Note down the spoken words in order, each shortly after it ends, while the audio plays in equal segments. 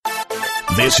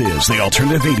This is the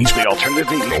Alternative 80s,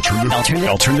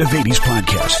 Alternative 80s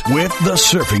podcast with the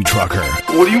Surfing Trucker.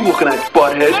 What are you looking at,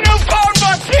 butthead? The new phone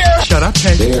book's here! Shut up,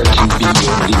 Ted. You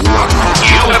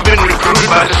have been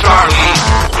recruited by the Star League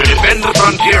to defend the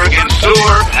frontier against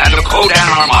Sewer and the Kodan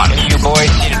Armada. You boys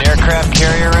seen an aircraft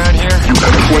carrier around here? You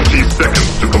have 20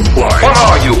 seconds to comply. What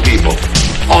are you people?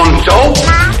 On dope?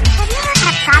 Mom, have you ever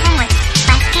had a problem with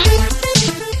busking?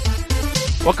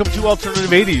 Welcome to Alternative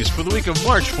 80s for the week of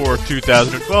March 4th,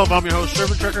 2012. I'm your host,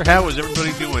 Surfing Trucker. How is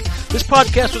everybody doing? This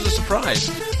podcast was a surprise.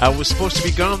 I was supposed to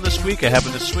be gone this week. I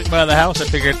happened to swing by the house. I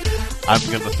figured I'm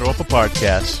going to throw up a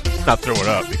podcast. Not throw it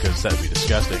up because that would be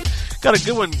disgusting. Got a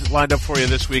good one lined up for you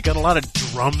this week. Got a lot of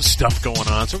drum stuff going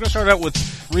on. So we're going to start out with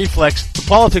Reflex, The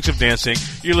Politics of Dancing.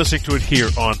 You're listening to it here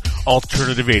on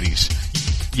Alternative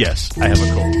 80s. Yes, I have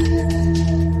a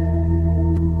cold.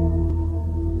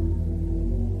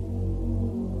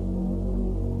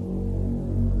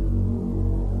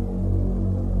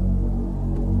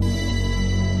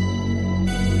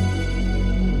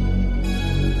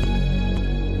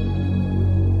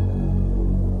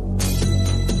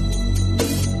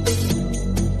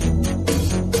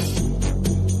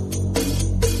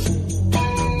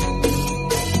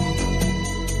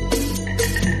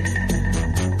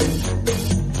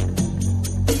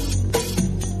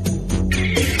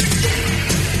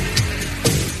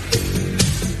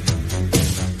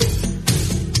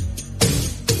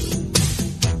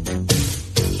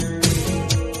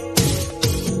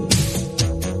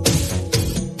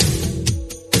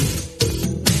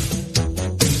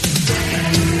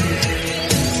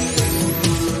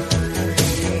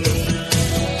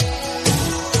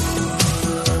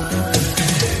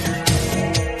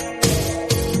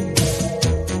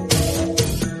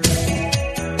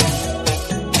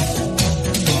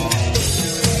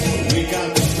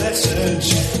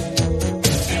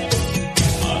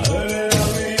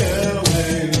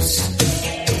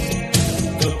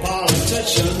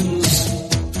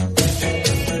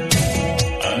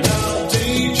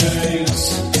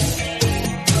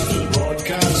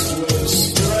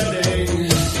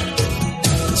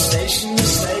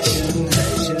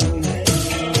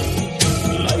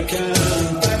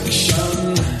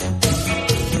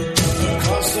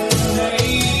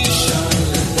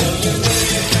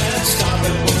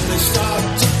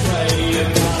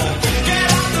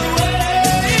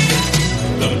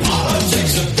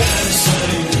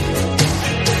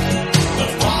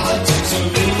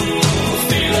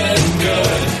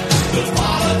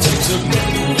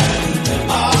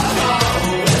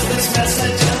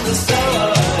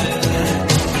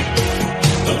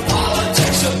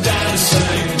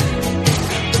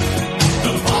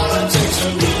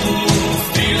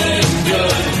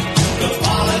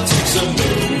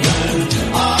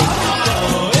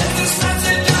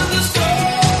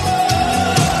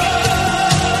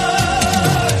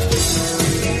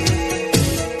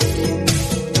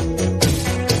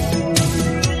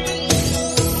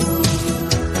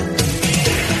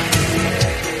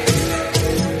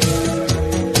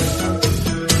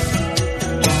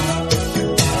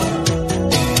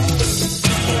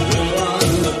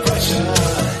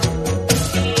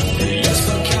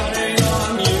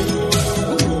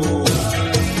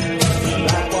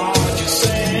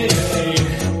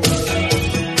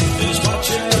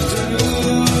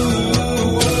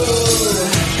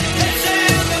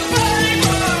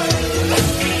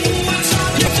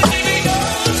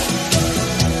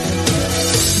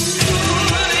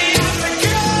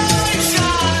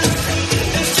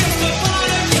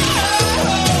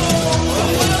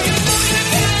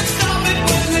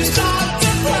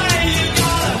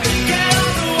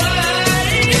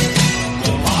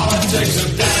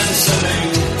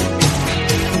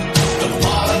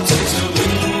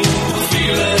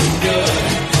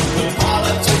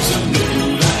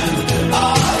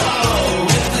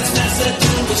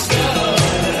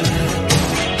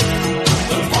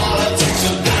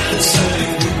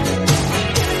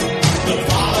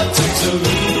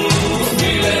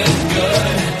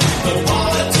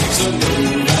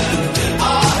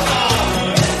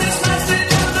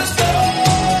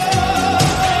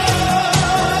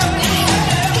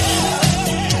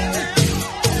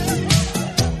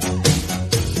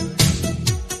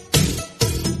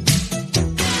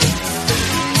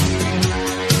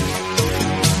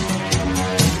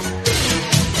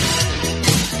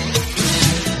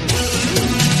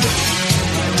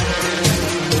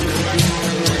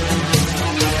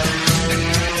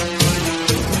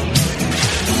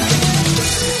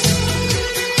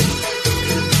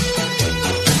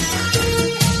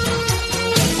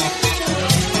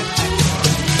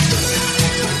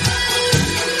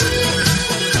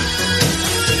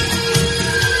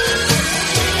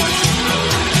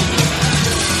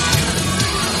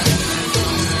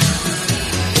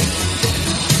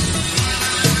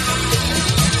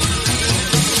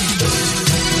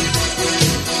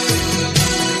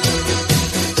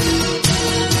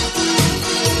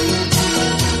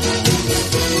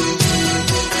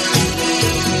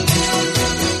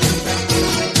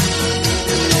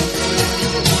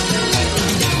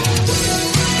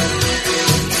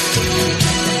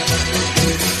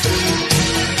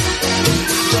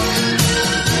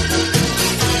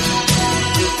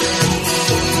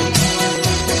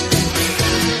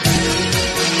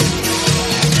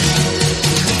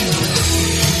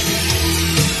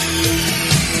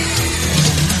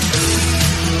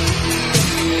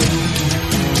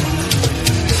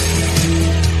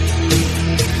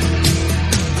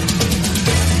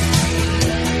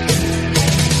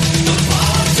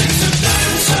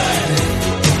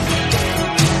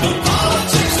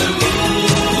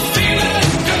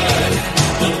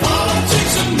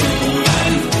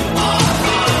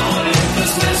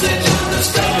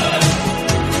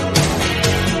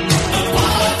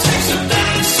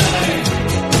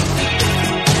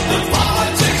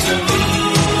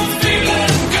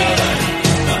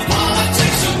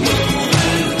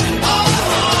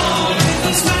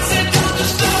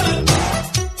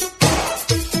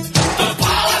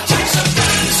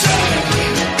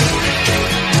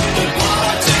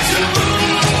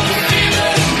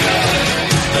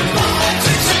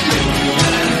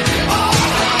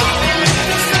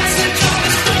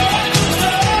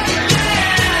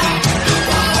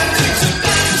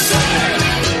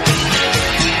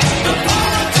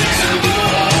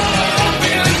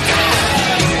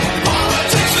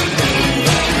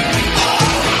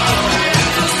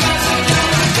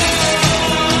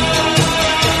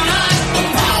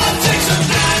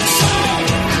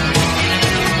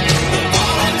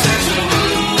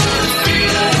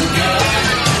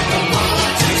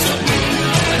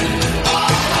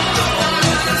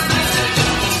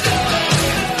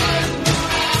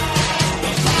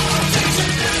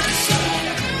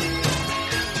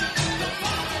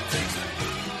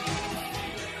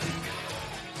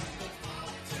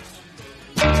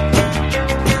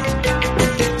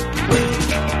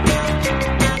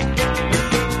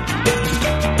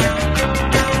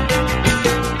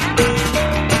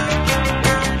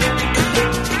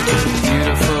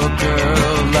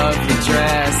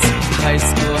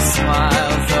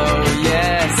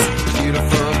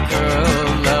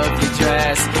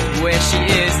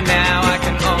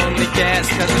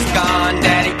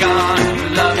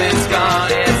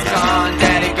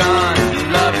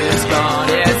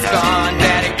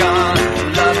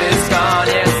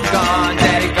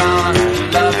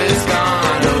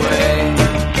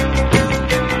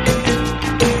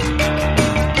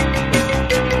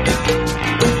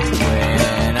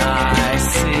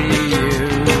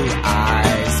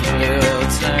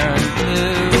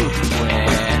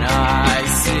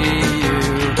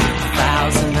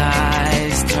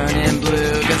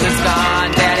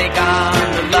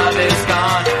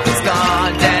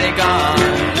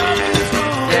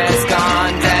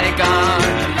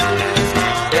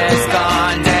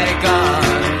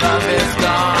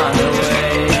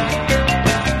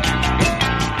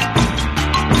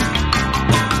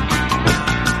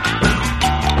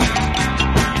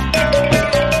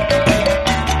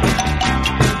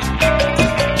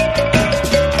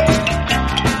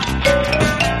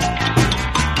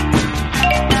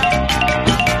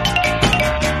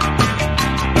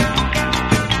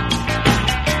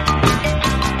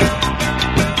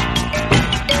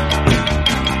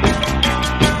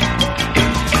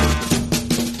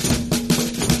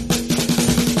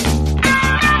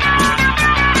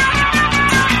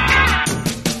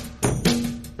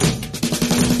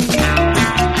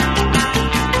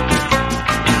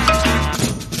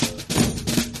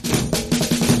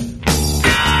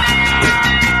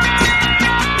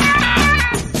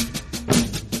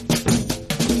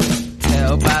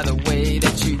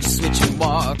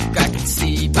 talk. I can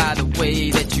see by the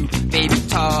way that you baby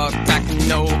talk. I can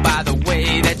know by the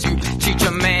way that you treat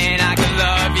your man. I can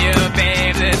love you,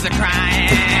 babe. There's a crying.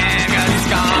 'Cause it's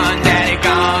gone, daddy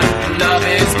gone. Love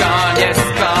is gone. Yes,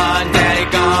 it's gone, daddy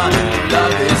gone.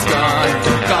 Love is gone.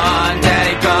 Gone,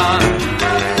 daddy gone.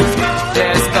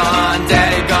 Yes, gone,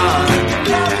 daddy gone.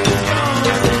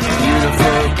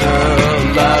 Beautiful girl,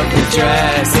 lovely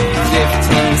dress.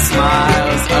 15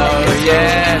 smiles, oh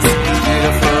yes.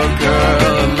 Beautiful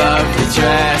girl, lovely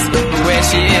dress. Where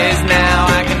she is now,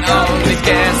 I can only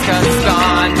guess. 'Cause it's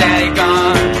gone, daddy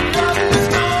gone.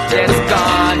 Yeah, it's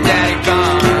gone, daddy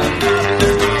gone.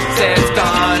 Say it's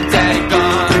gone, daddy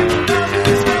gone.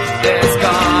 Yeah, it's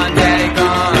gone, daddy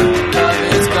gone. Love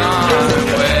is gone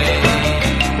away.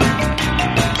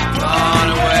 Gone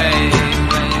away.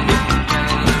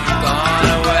 Gone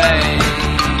away.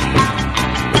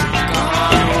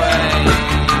 Gone away.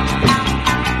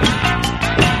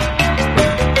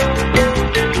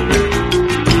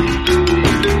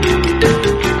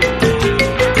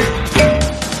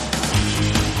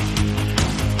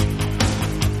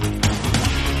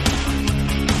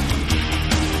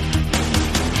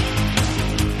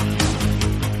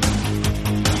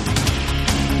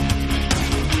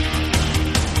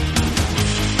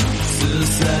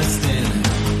 Suicide standing,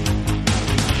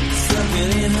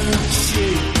 sucking in her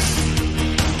cheeks.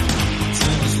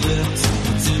 Too much lips,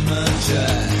 too much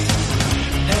eyes.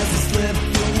 As I slip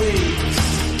for weeks,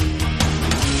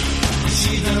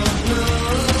 she don't know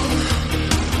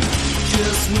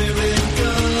just where it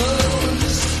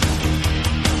goes.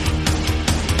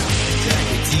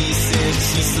 Jackie T said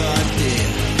she saw it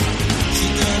there. She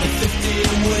done it 50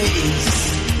 ways.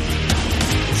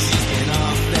 She's been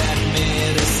off that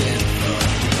medicine for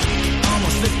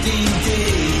almost 15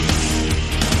 days.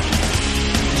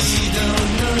 She don't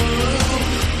know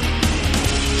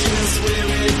just where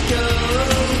it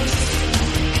goes.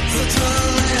 So turn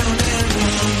around and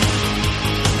run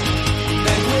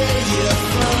back where you're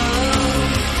from.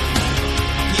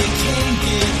 You can't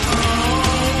get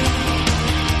home.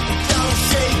 Don't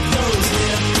shake those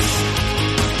hips.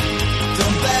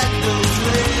 Don't back those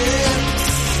lips.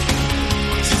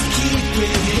 Just keep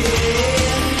it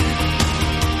here.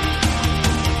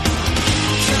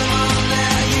 Come on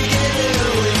now, you get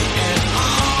away. And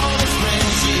all the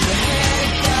friends you had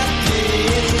got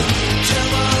dead.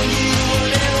 Come on, you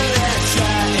whatever that's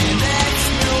right. And that's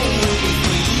no way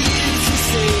for you to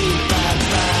say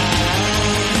bye-bye.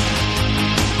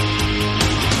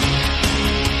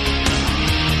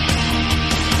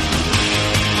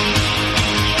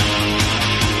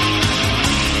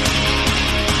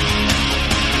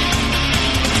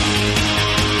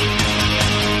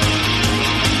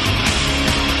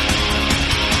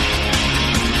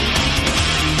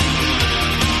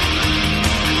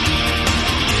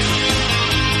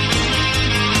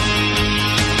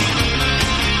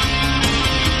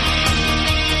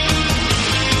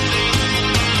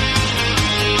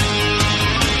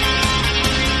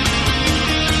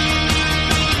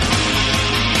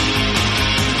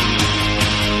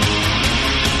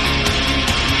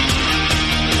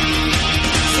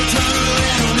 So turn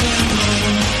around and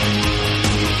run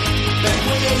back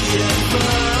where you're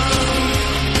from.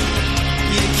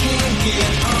 You can't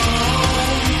get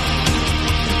home.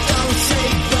 Don't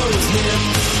shake those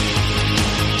hips.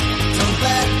 Don't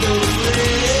back those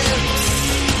lips.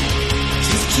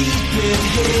 Just keep it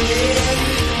here.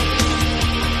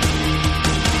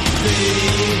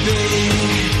 Baby,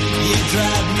 you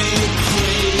drive me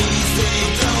crazy.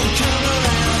 Don't come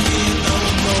around here no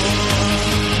more.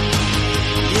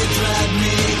 You drive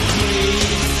me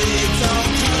crazy.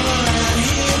 Don't come around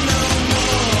here no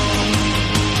more.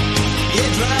 You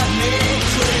drive me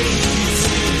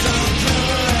crazy. Don't come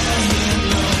around here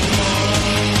no more.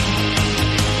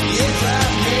 You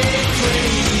drive me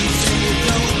crazy.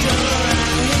 Don't come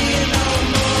around here no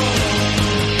more.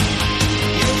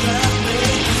 You drive me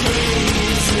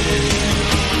crazy.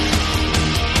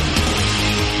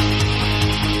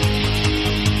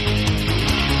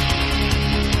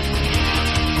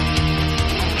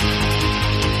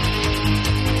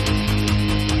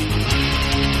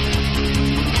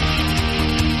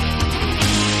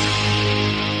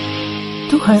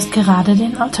 Du hörst gerade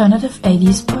den Alternative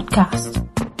 80s Podcast.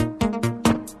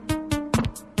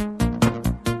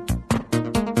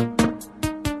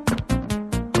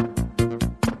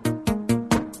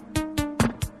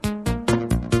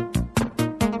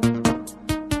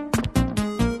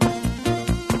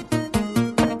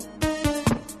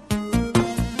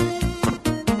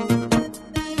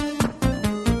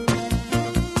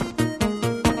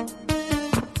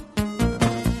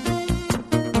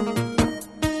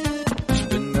 Ich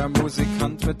bin der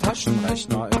Musikant Musikant mit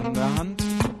Taschenrechner in der Hand.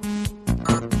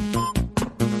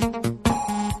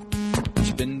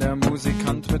 Ich bin der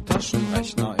Musikant mit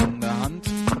Taschenrechner in der Hand.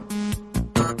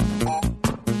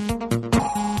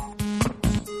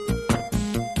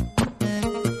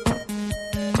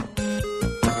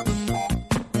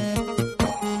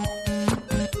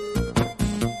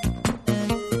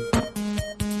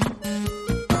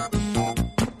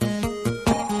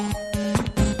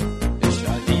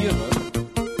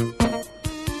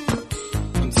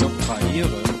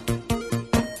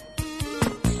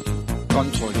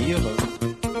 Kontrolliere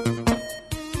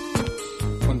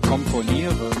und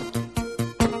komponiere.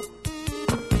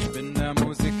 Ich bin der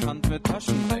Musikant mit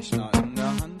Taschenrechner in der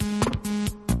Hand.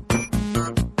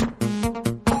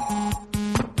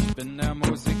 Ich bin der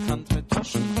Musikant mit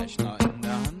Taschenrechner in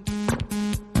der Hand.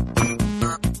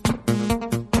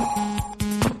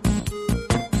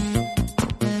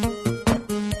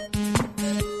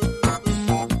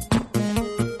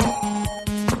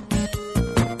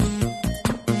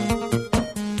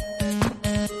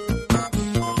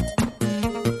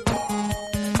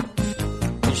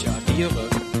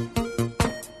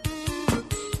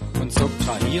 Und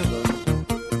subtrahiere,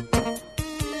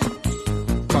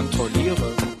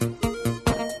 kontrolliere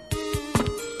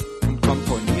und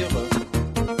komponiere.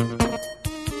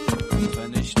 Und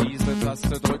wenn ich diese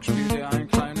Taste drück, spielt er ein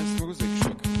kleines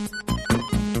Musikstück.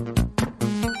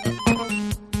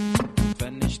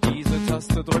 Wenn ich diese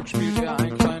Taste drück, spielt er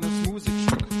ein kleines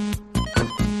Musikstück.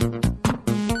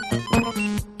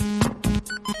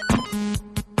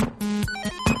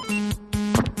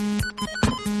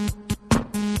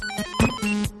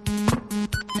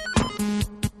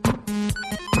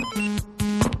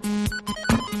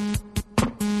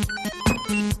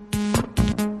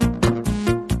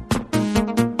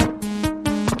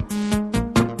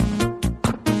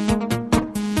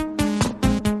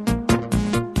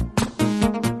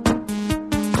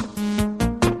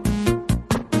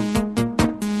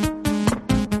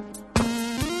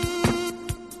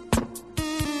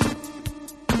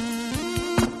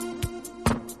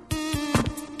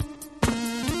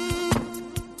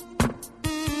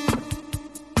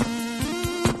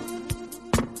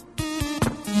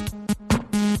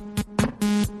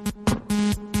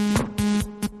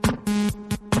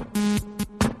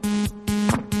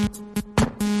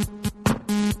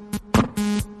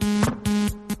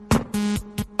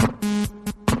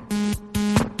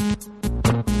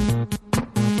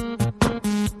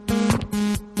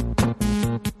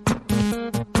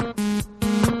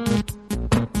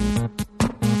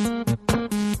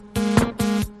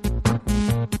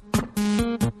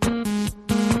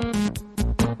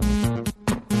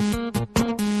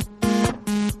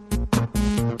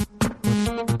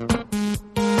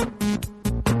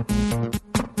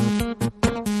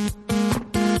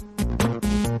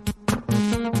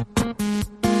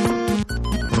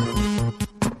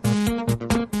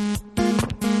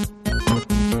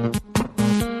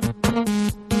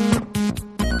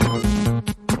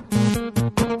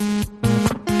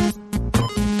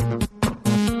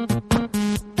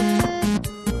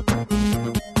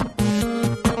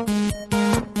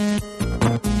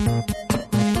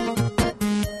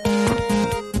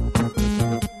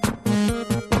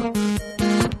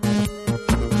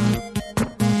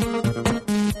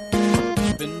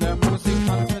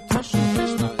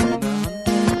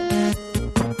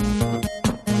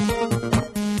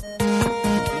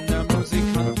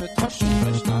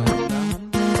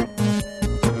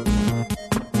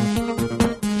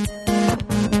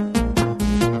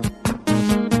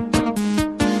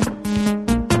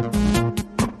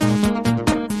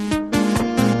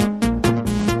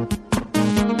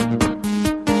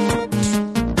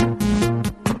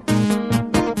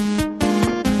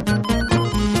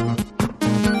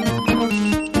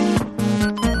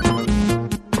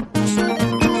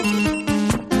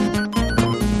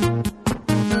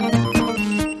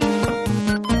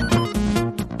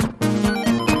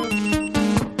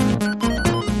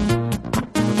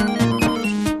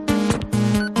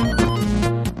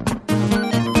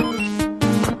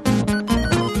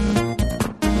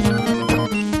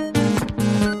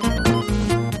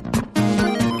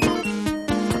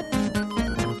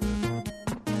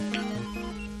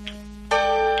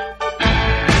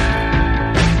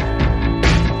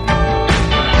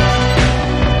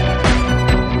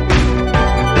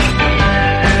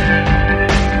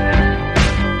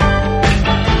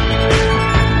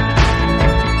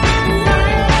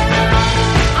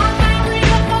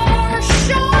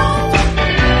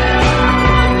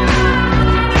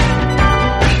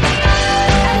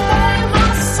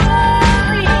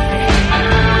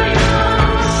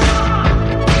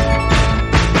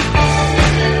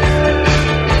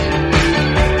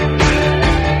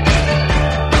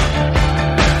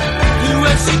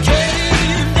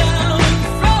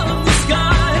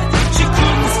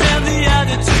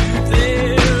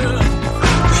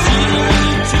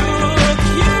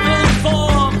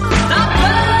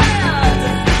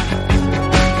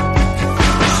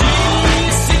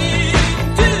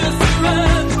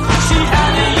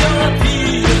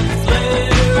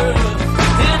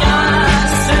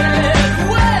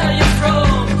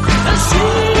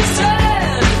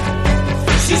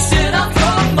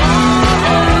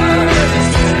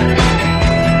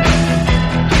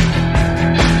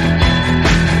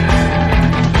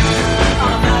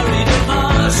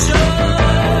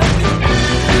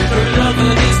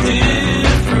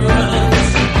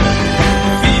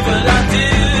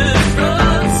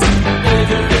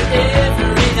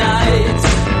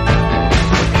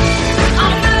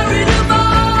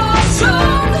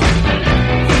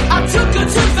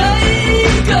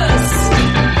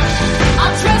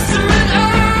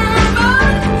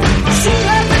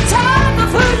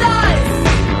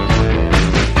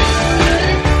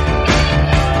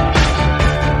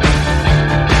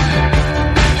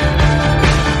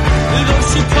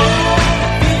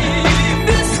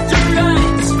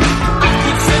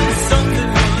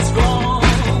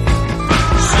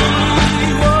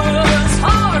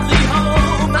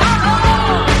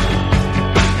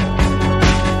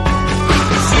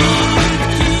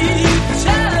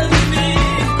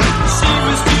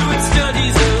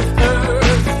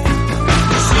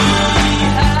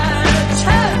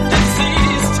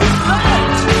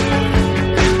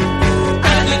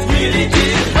 really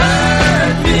did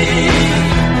hurt me.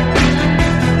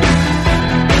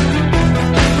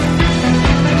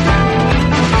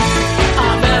 I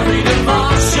married a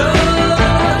Martian.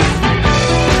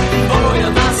 Boy,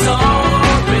 am I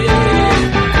sorry.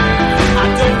 I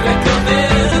don't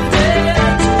recommend it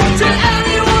to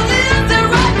anyone in their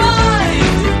right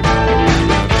mind.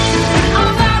 I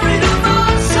married a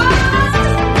Martian.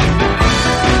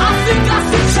 I think I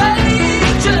see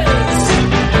changes.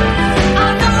 I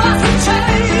know I see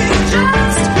changes.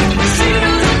 She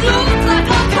doesn't look like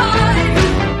our kind.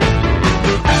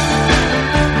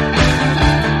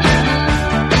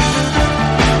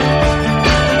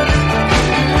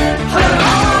 Her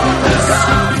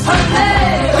arms, her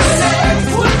legs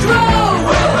would grow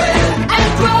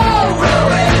and grow.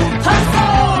 Her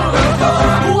form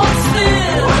was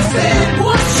thin,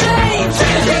 was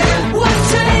changing, was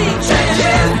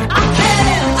changing.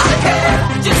 I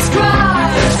can't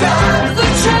describe the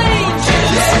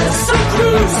changes. So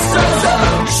gruesome.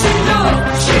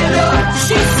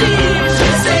 She seems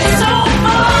so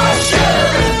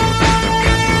Martian.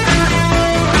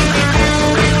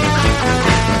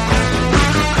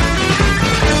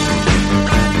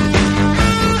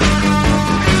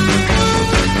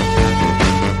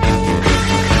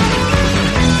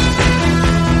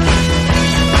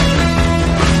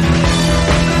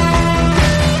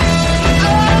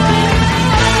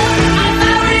 I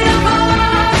married a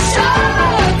Martian.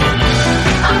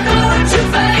 I'm going to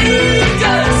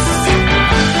Vegas.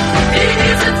 It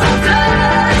isn't for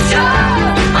pleasure.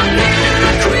 I'm living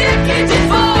a quick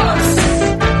divorce.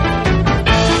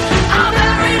 I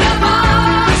married a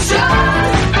Martian,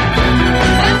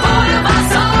 and boy am I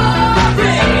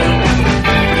sorry.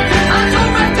 I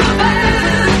don't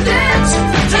recommend it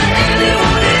to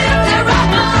anyone in their right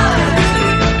mind.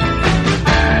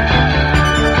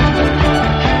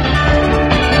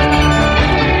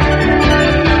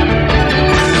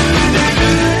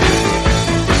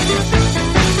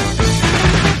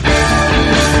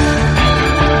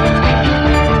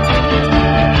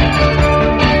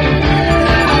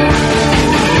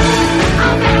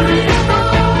 I married a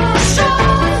Martian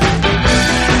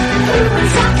who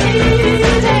was a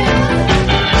kidding.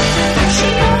 She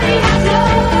only had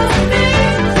loved me.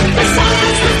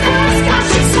 Besides the first guy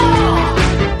she saw.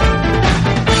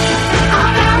 I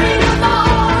married a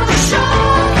Martian,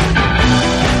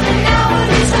 and now it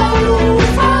is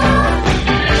over.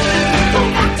 Go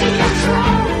back to your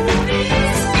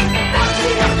cronies, back to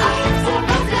your own form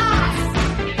of life.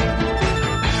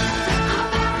 I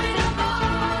married a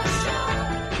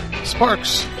Martian.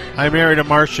 Sparks, I Married a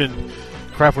Martian.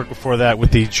 Kraftwerk before that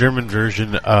with the German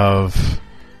version of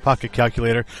Pocket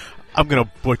Calculator. I'm going to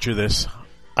butcher this.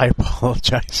 I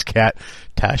apologize, Kat.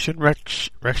 Taschen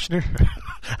Rechner?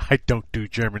 I don't do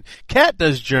German. Kat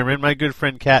does German. My good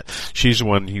friend Kat. She's the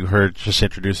one you heard just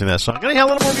introducing that song. Gonna have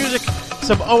a little more music.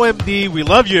 Some OMD, We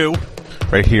Love You.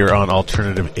 Right here on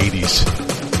Alternative 80s.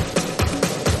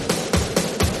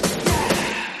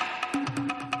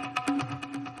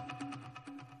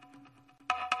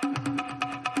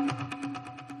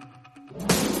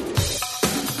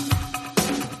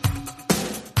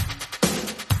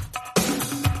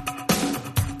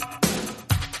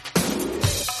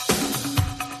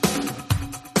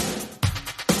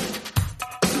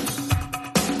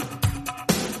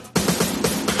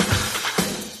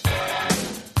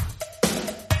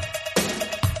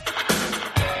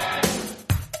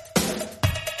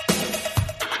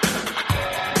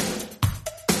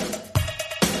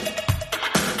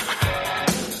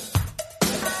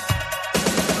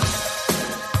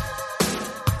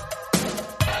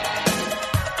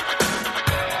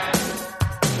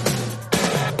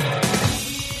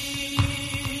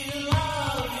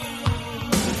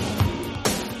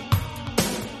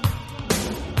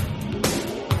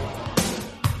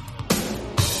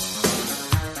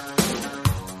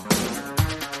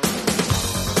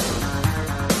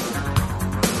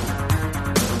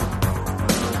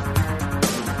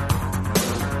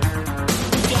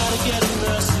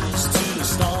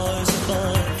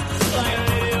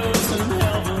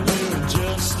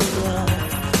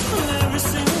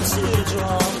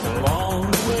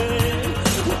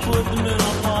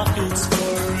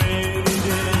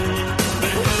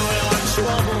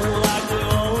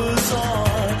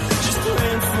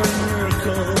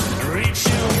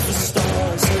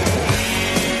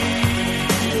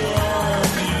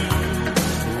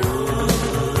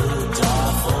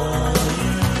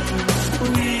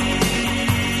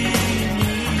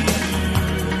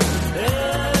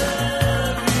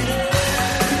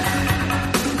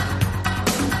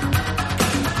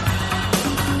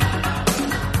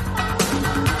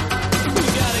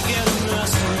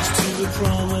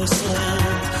 promised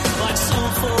land. Like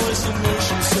some force of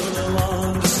motion, so they'll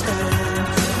understand.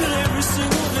 But every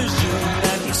single vision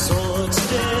that we saw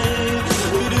today,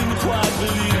 we didn't quite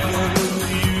believe them in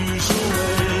the usual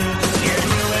way. Yeah,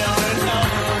 here we are in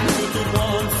heaven, we could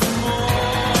want for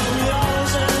more. We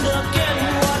always end up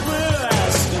getting what we're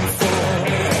asking for.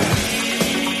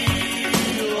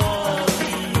 We love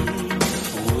you,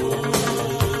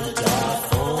 would die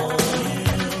for you.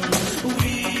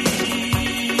 We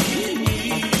need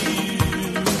you.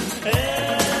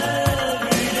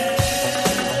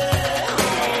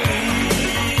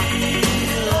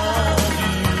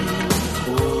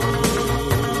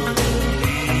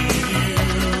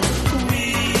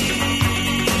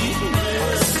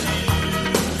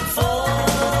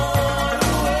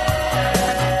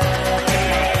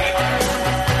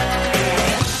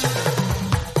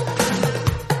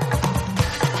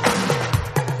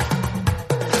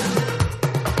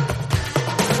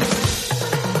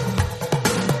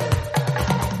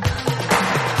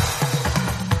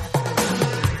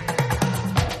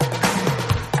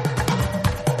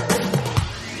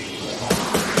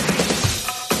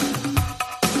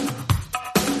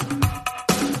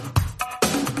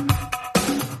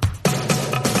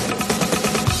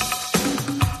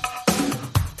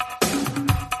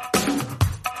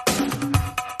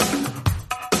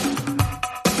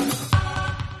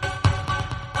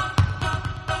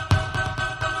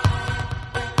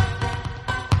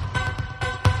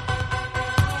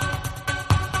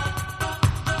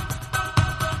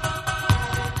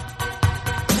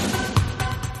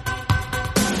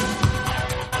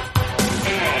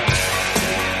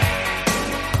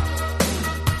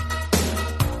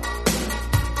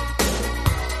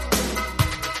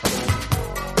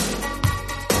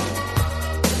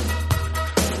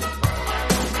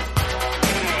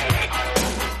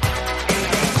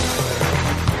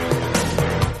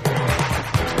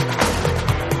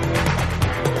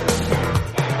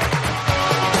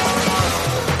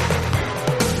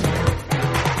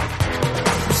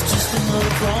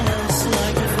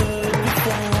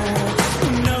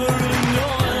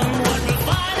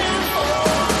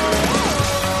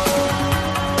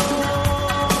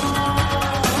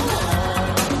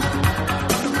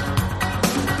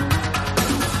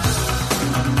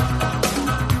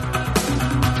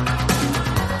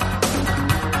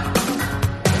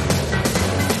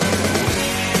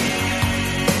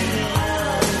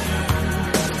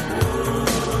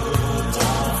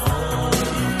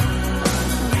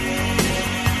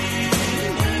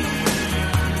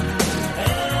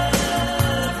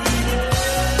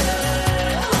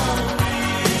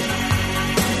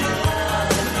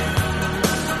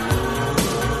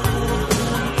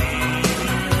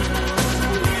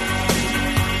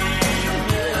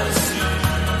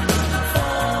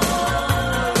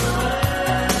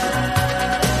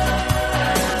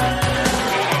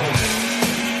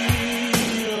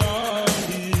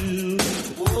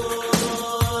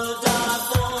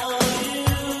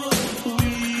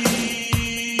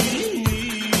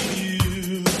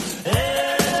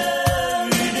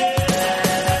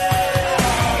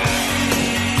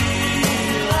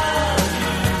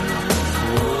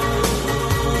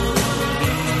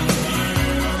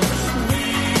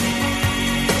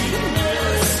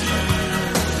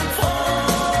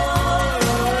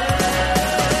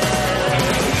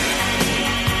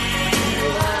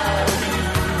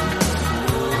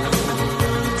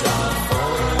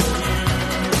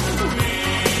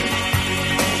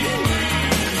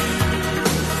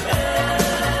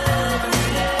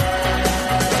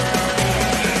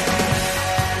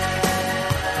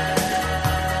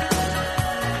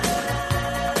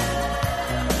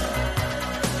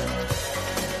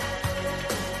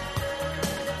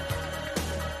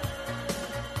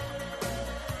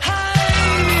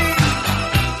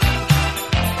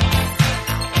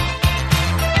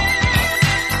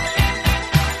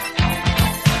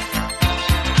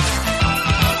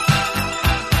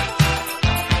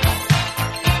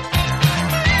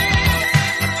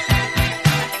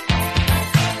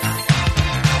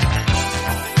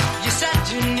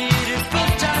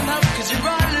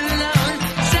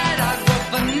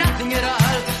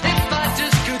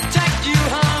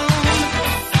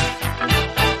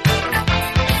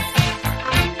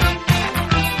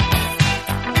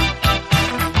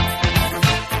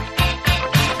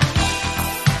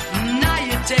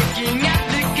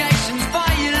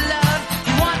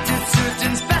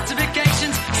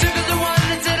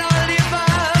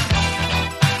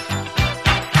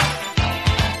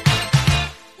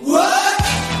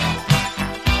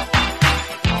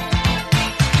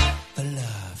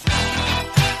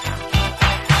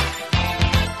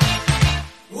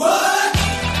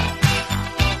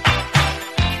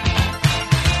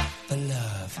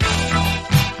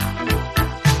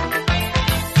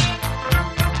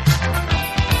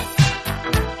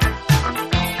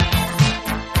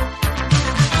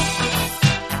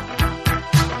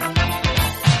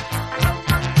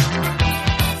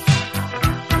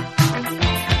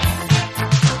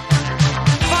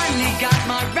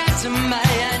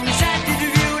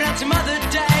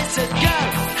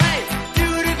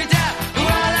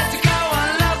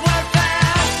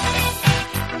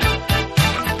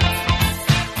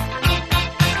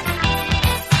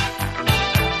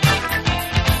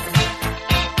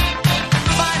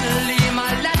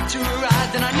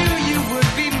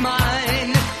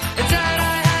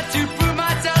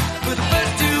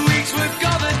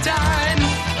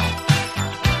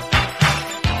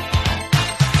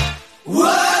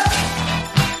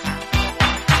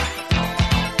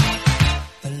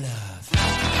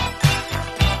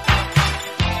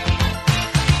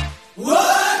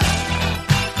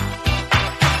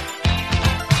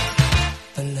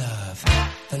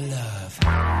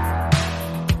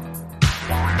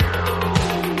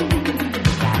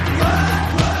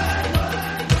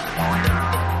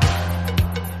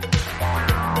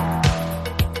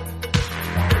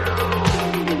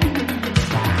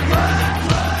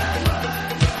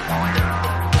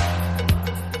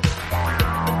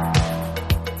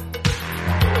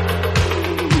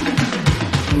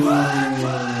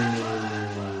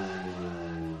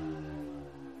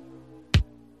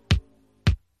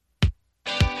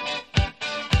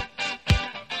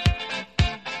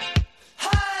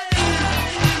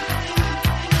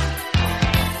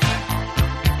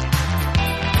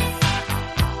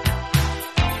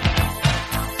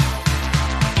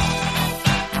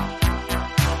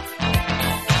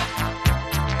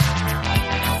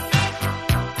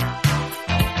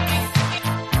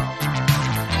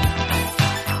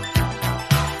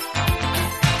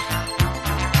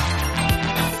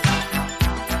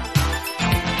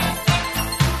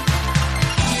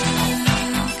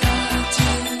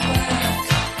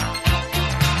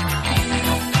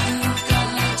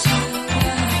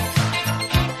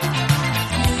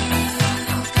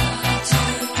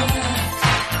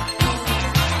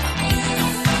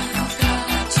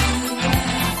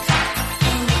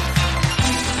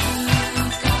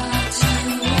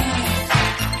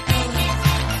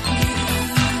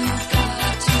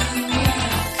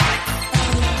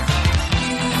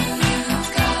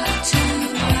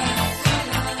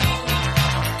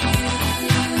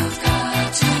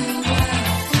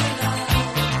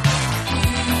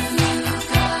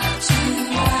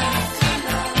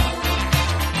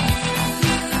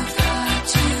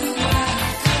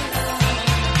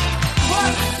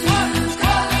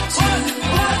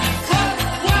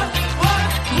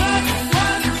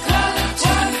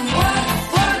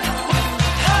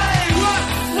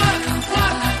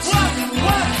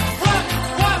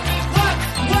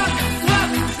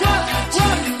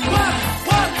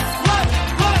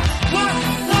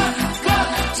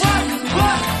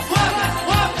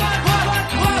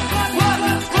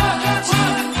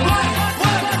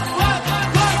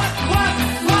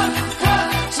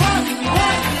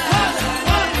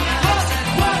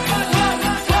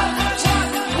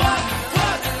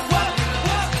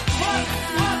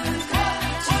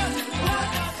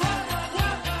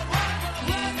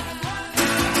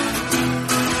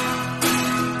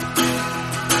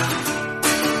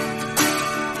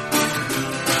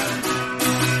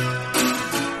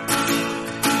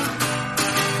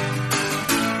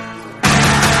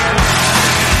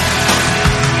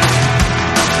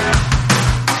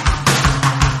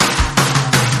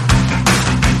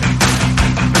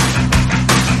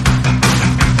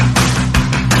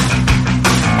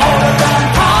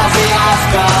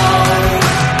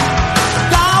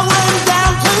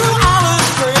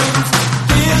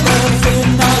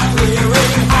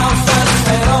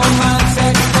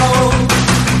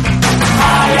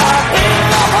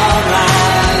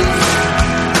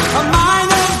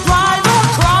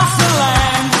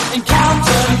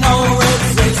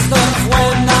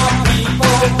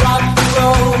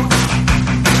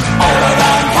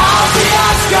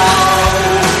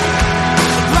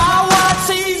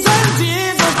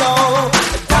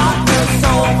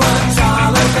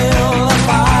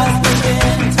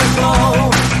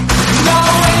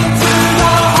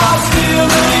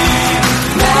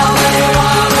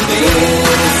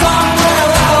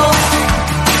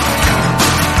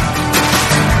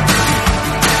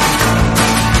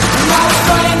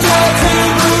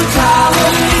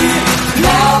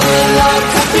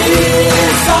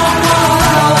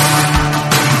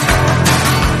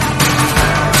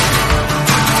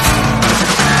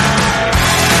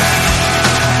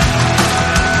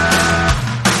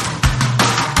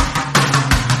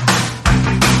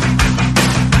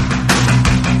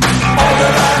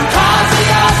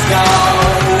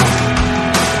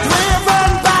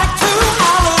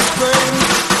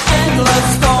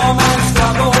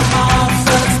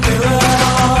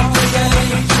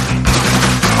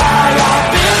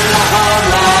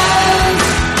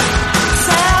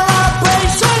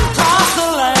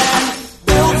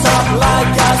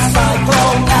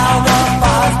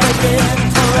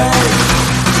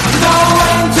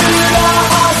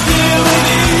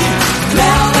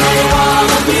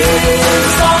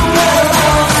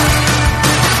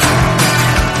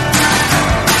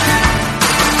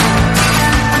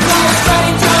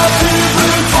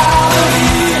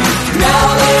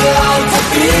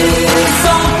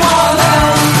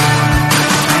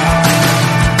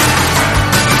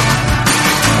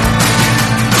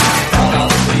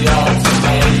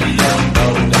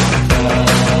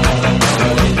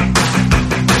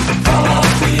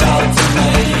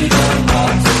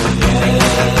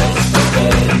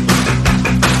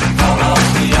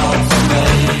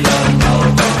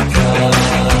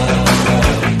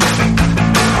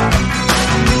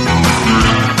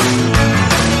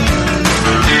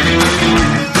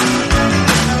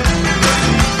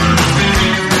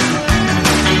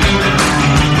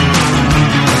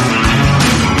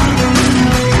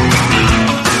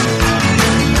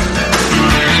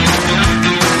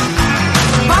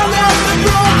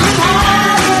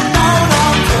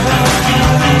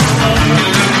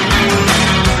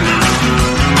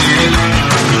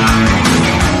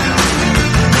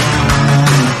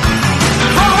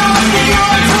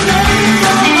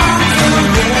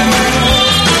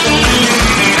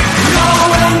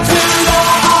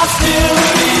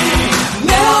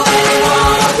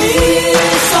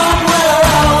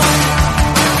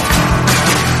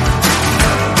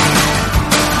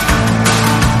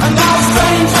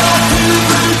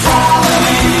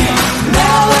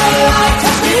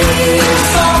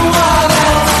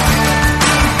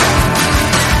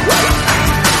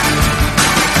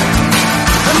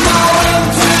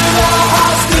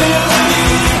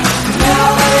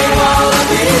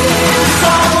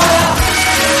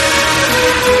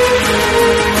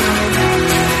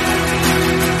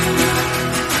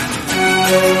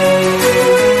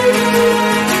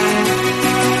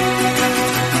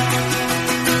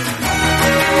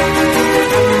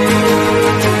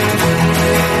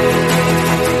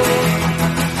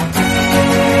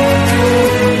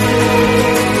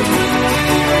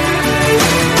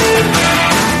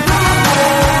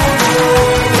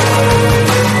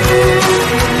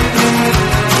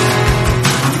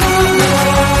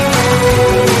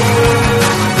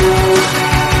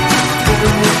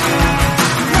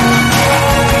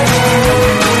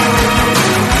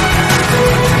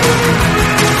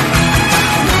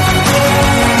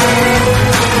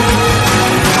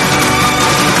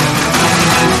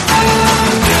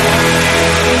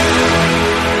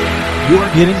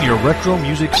 You're getting your retro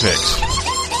music fix.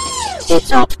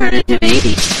 It's Alternative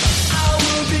 80s.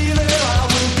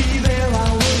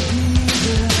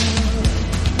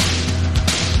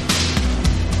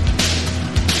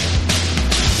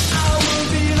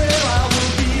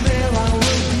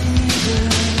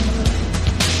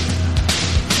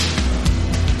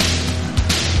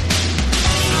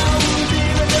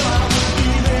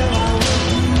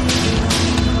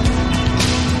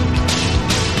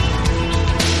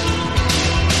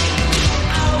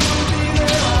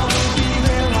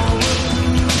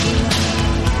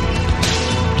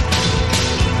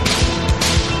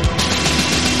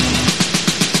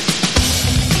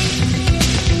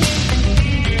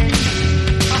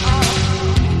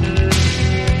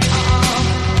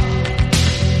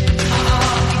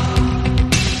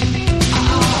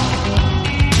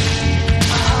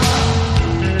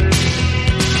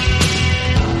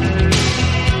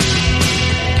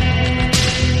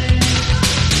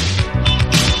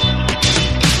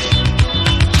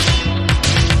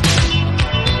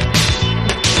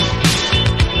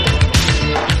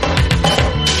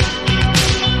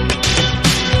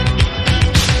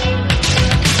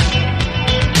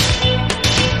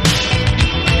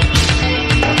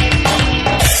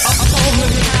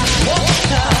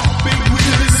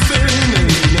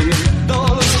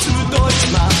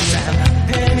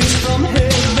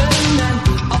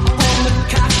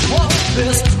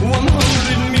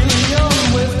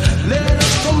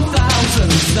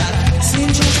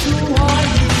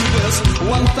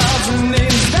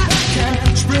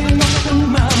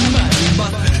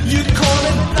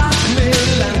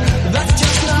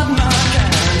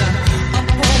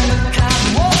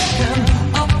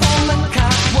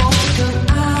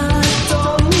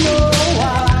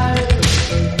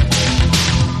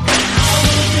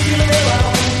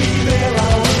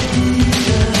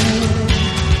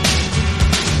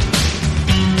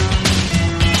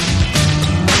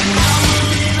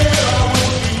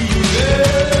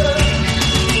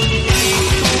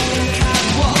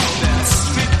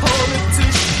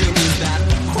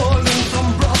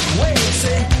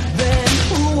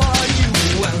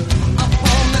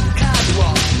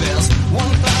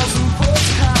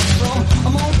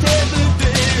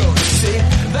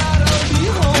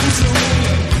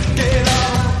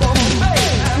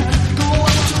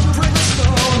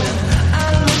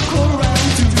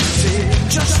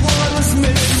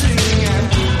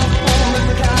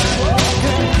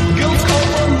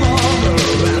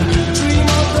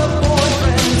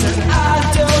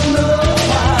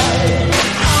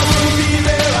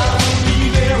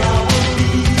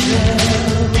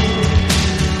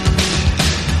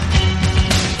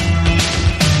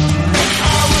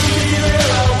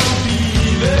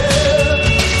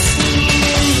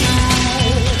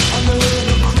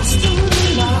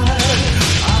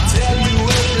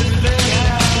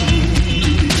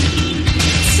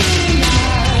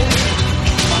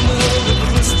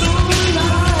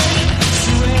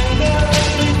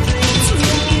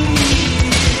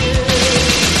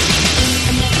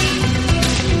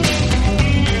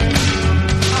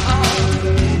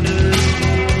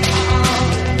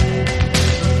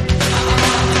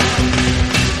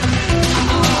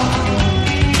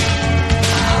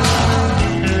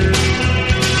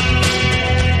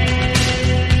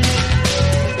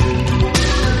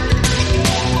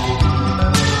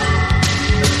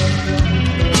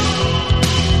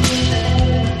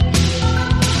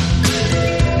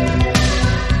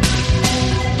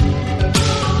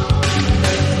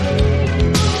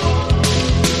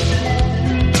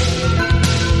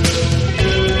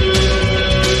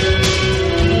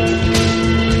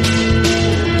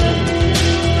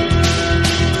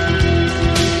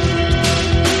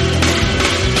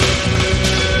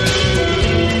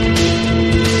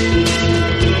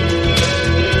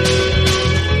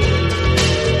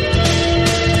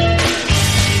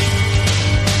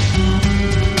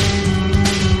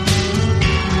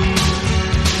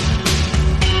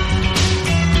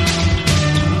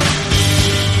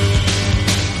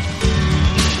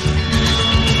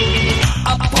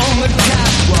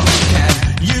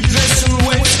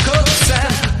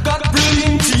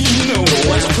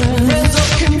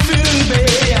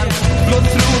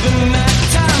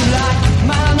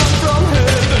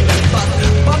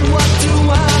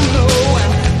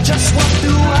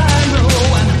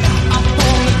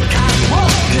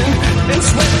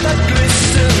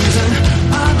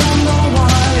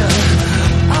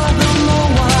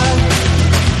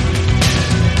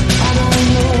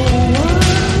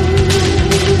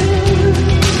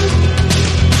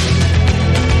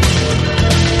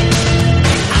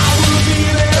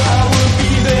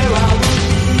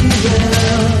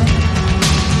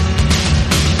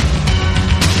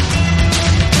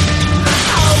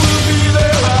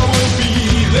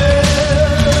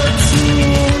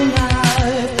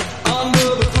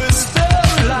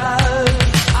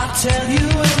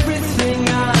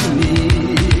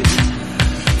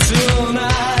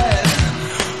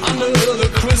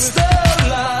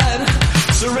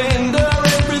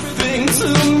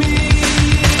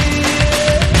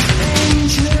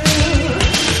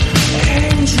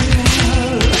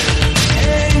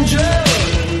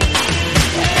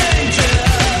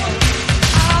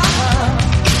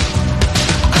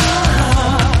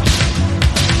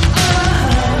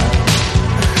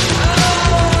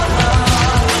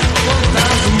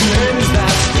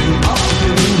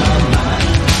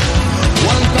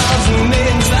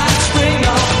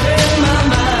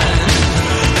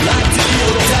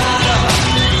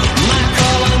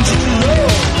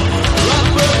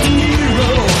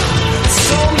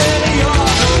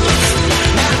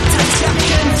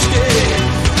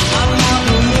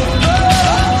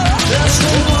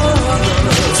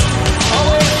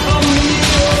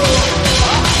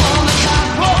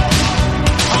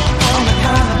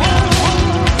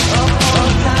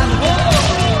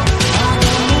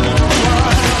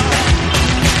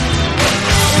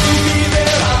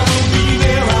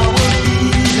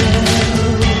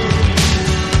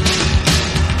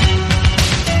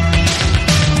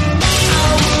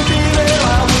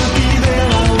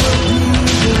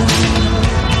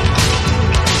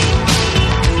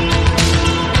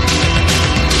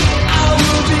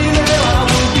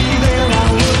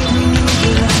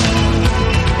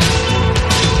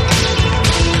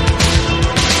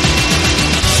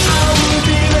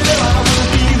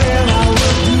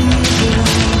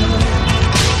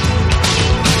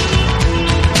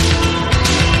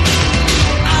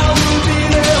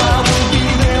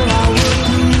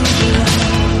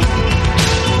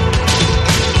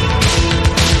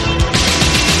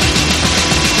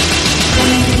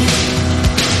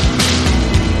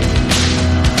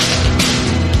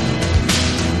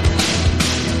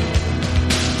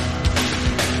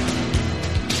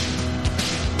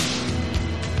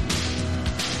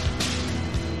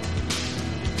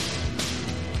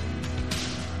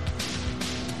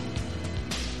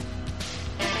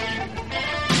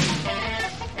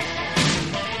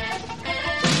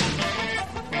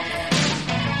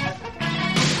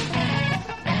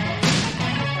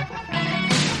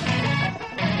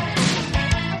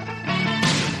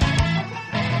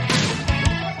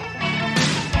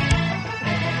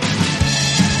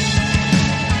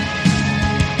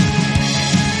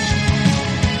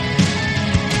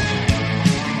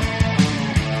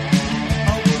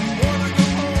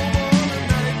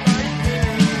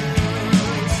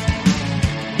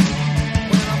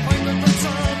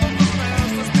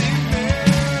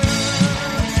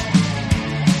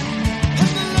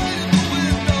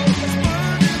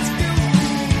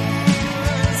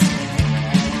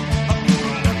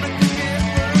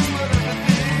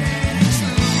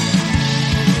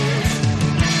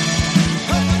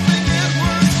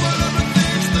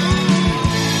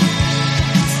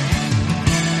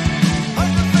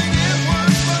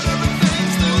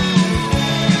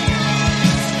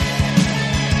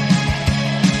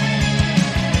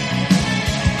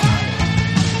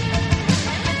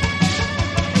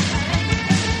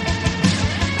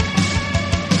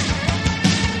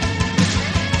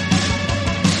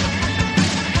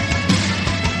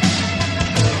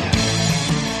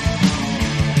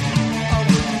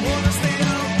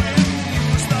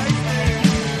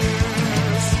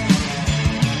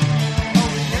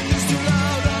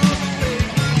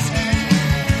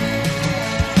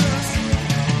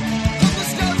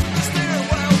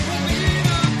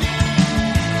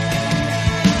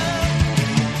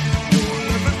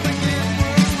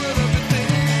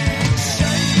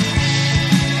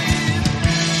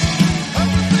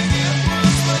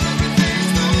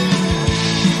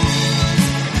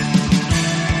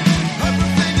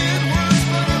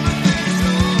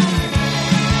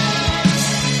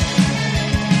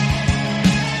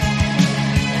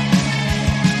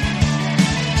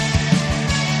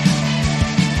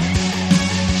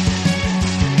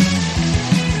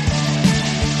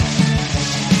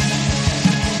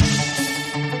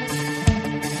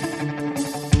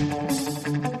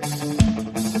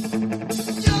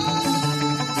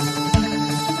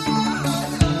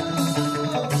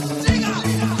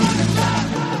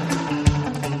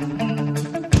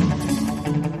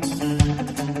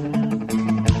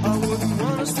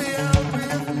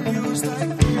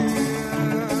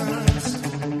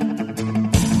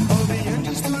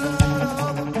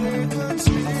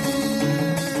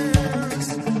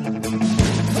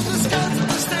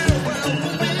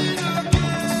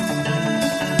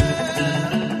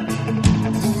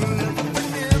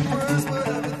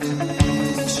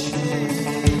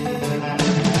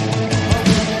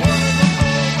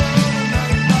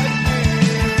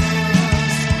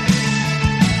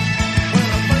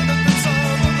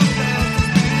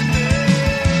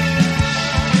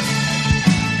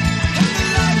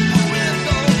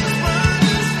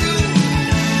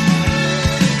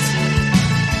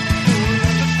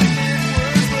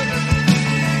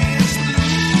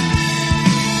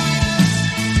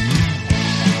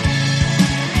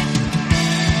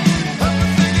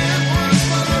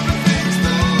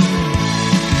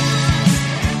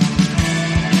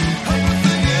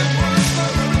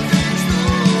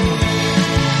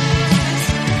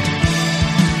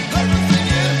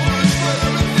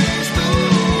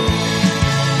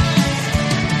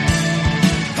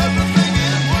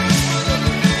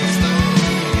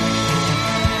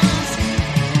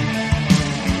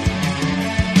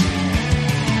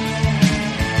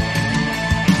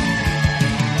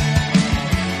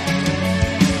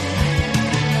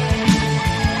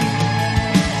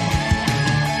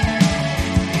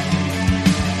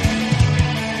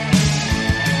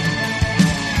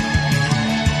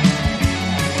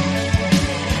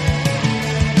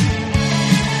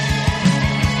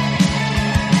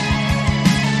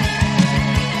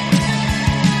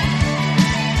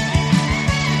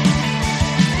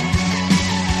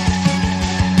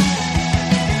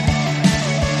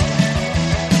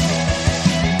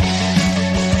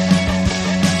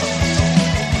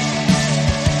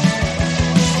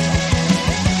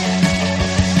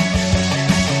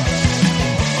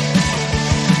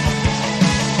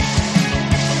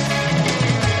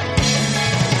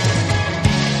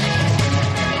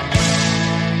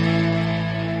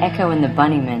 Echo and the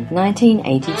Bunnymen,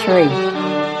 1983.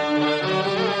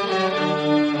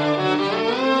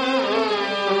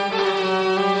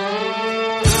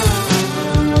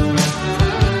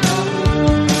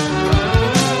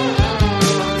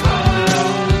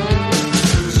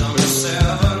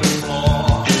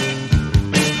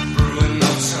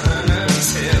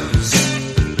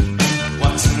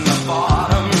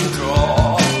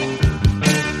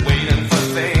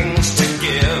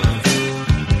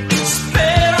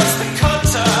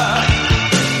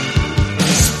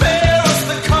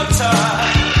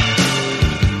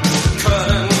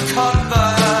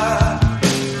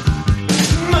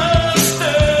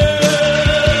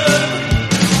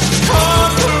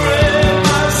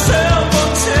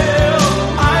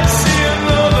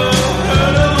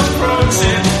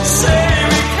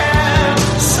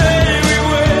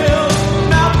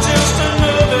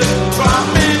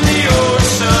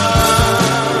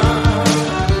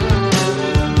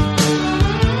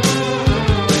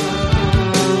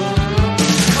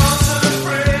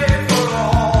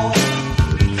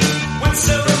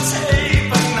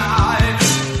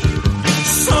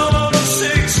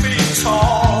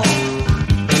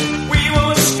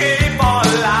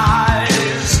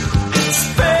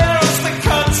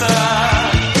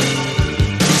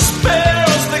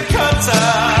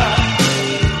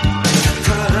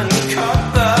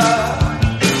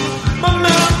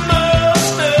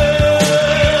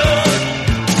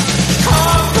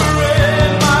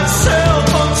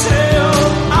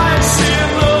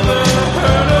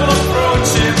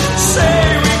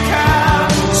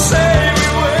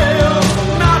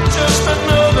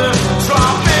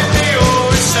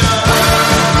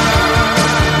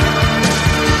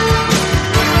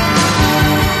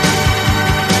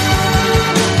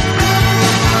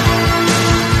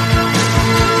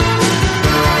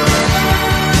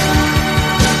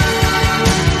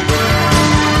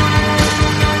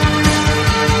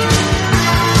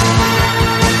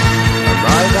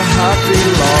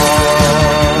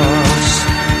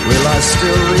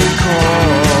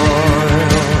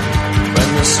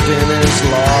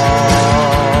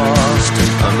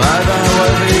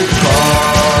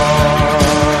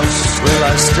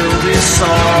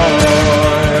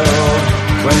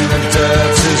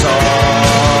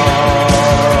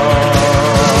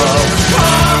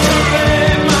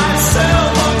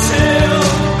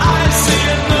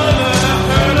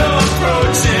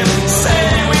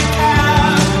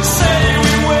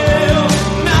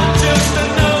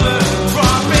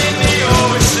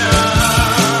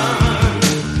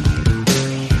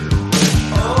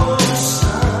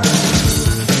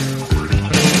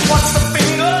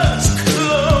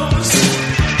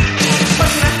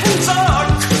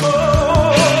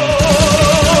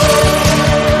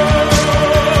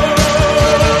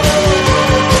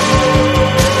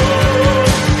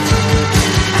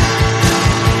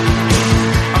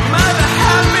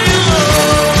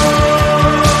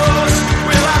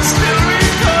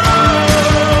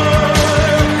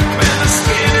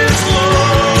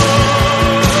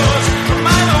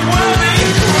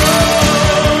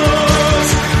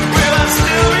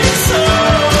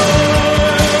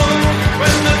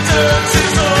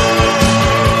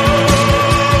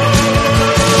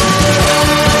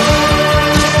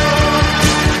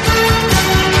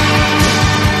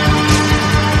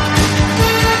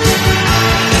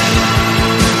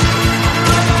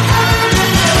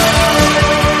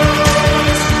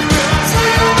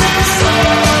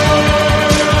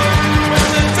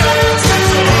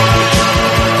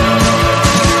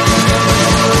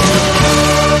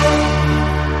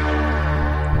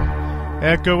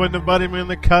 Echo and the Bunnymen,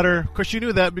 the Cutter. Of course, you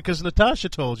knew that because Natasha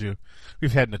told you.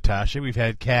 We've had Natasha. We've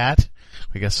had Kat.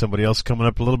 We got somebody else coming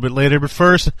up a little bit later. But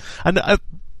first,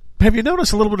 have you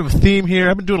noticed a little bit of a theme here?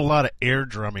 I've been doing a lot of air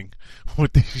drumming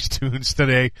with these tunes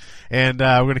today. And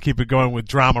we're going to keep it going with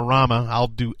Dramarama. I'll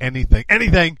do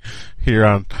anything here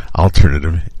on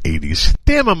Alternative 80s.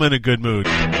 Damn, I'm in a good mood.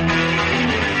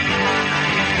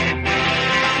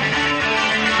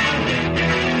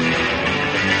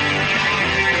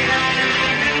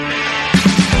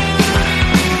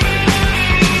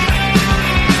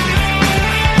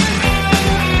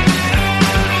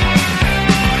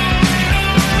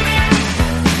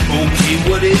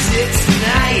 What is it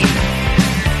tonight?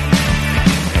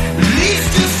 Please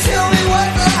just tell me what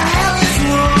the hell is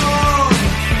wrong.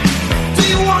 Do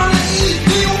you want to eat?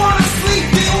 Do you want to sleep?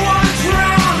 Do you want to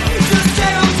drown? Just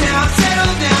settle down,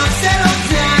 settle down, settle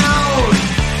down.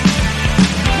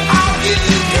 I'll give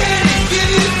you candy, give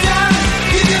you diamonds,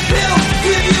 give you pills,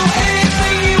 give you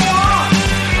anything you want.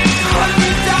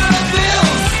 $100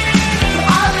 bills.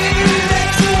 I'll even let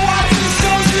you watch the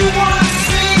shows you want to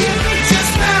see.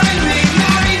 Just now.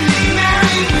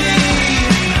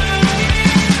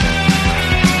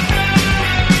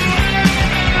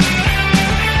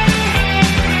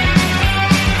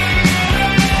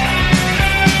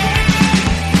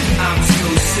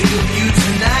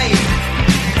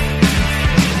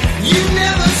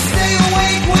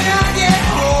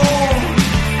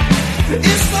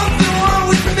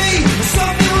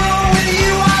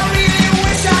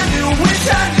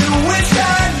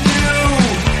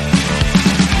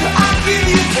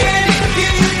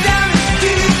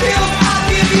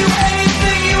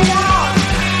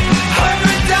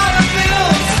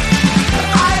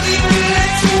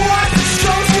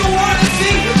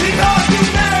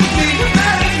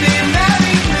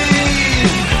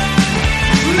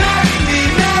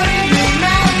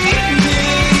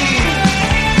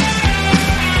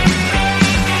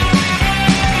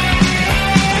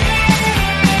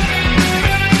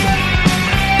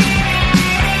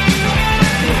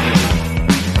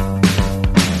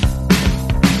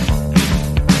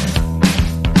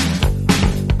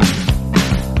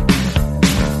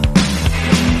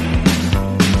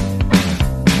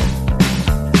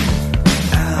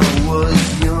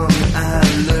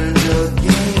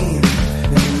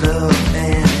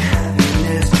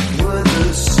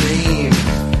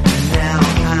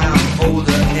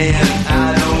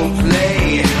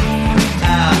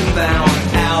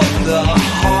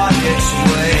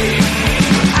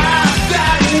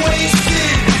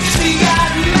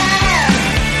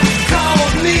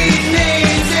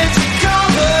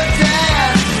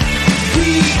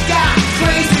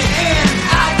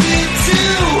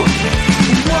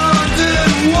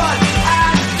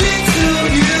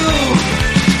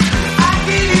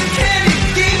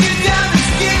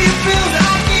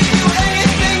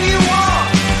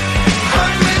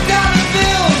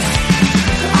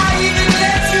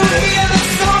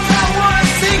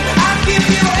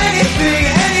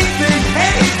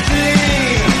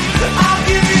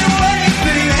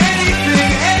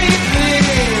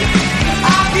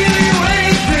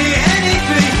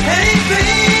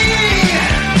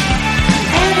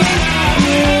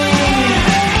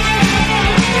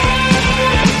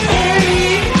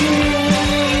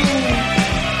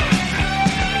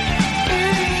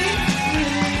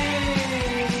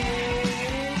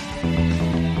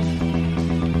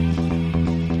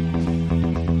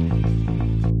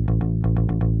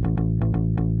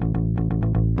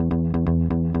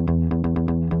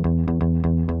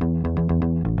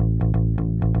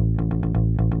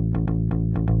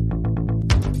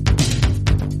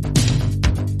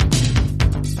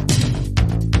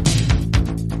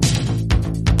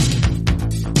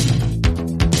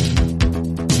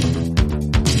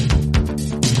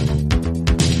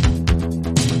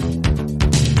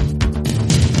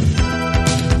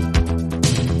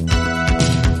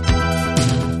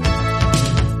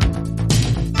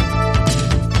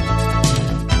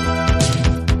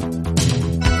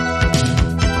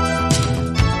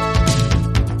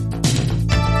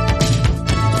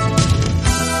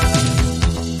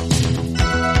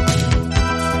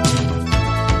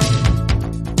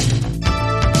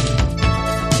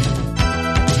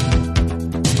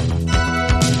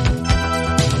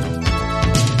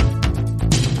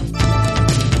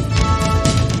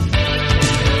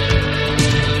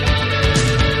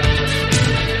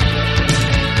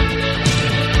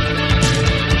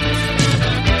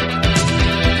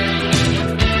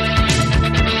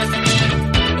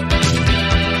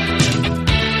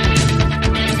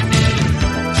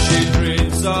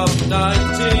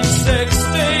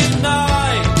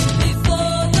 1969.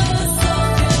 Before the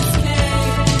Soviets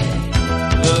came,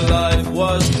 the life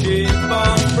was cheap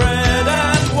on bread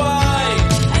and wine,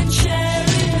 and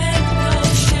cherry meant no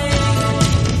shame.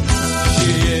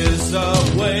 She is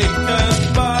awakened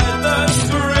by the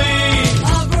scream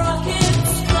of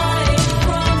rockets flying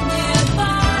from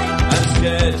nearby, and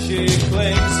scared she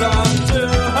clings on to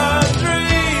her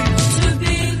dreams to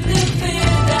beat the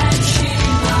fear that she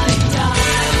might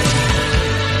die.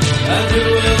 And who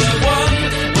will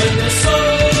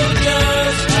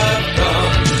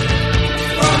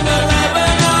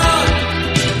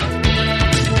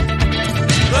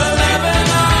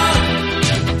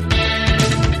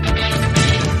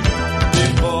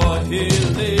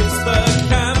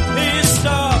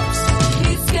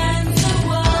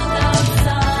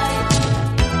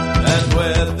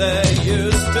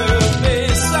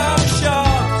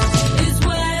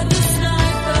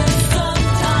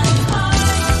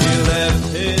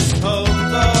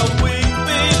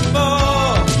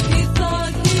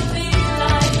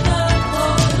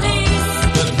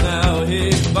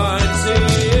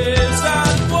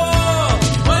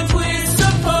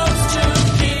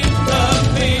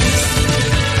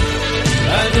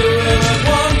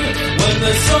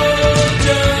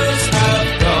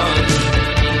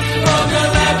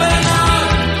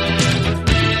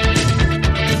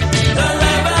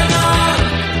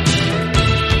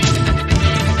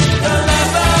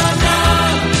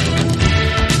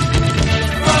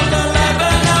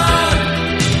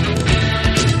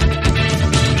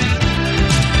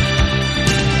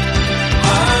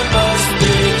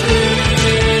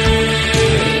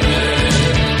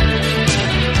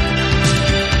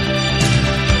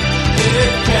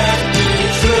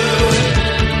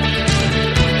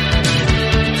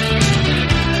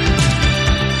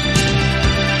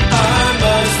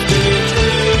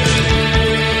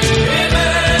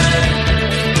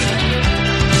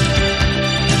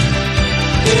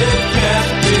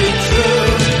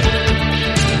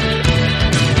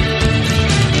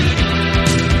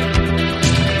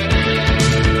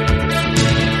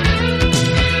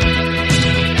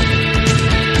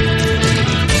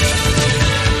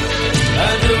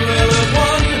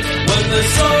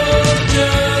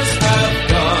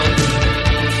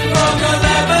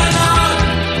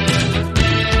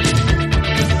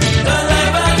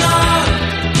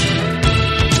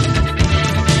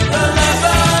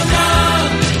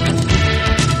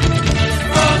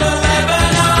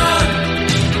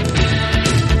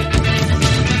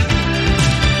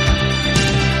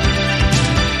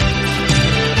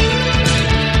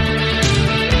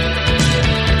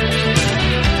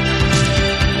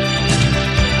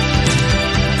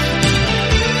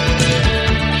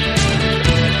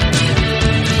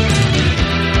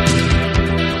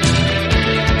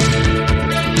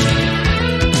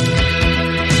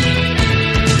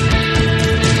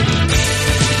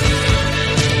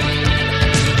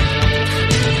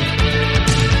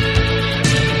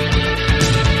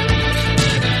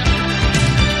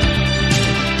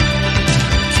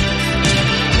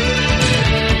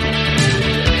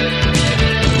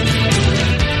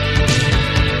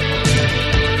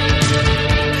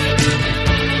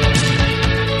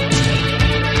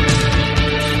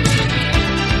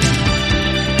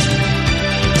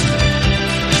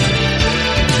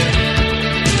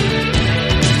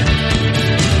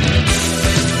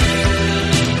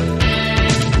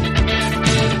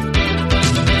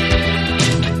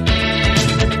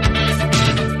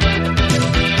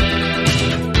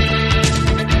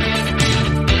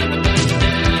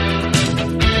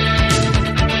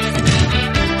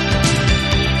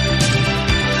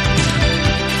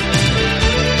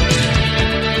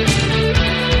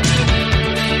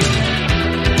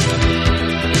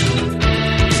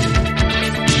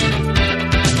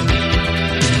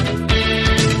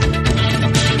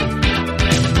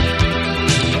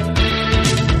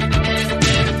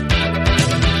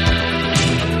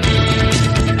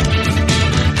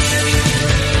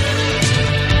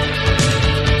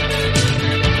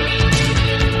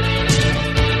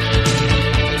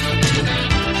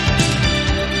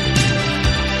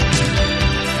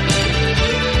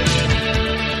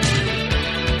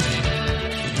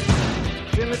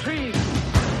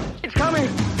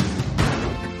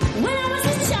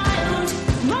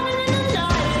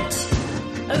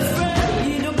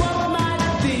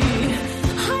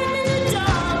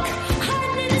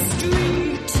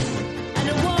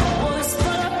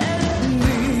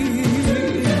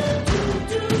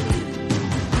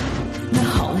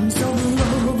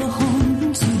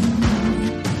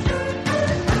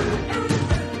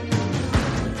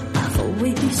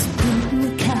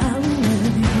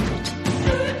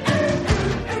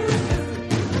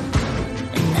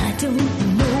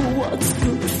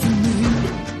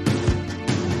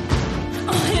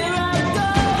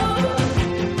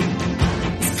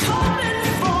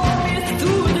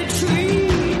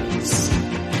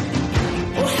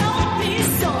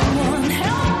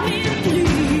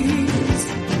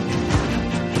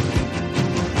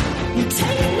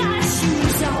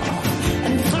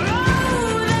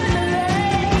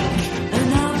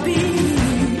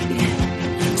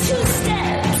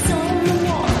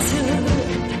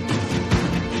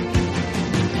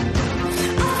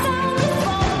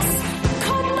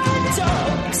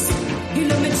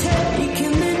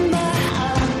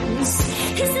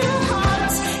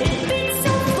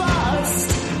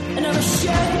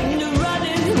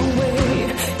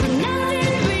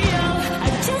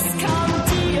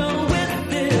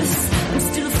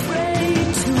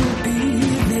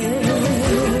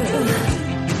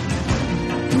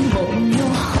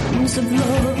of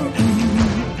love.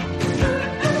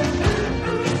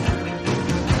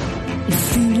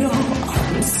 Feel your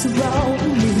arms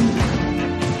surround me.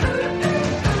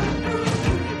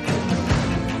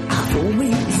 I've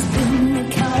always been a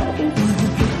coward.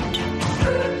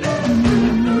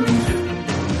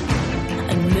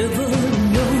 I never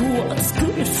know what's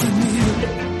good for me.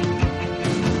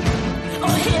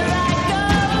 Oh, here I go.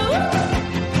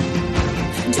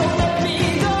 Don't let me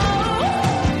go.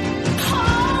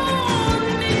 Hold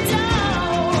me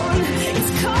down.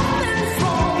 It's coming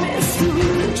for me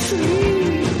through the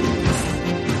trees.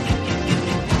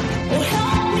 Oh,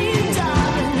 help me,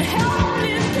 darling. Help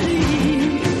me,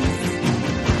 please.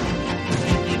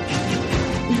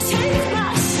 Take my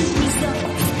shoes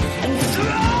off and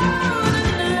throw them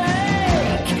in the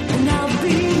lake, and I'll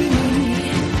be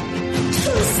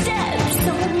 2 steps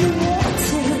on the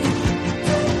water.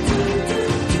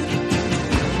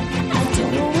 I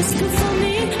don't know what's good for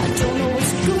me. I don't know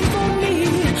what's good for me.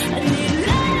 I need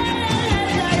la la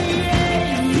la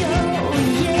yeah, yo,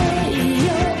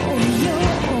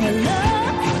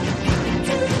 love.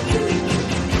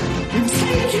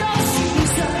 Take your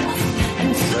shoes off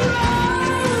and throw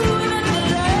them in the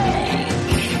lake.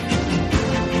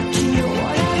 Do you know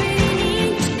what I really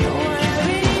need? Do you know what I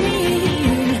really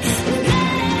need?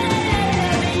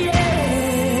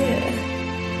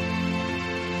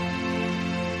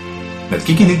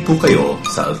 Nakikinig po kayo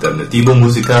sa alternatibong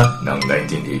musika ng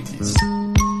 1980s.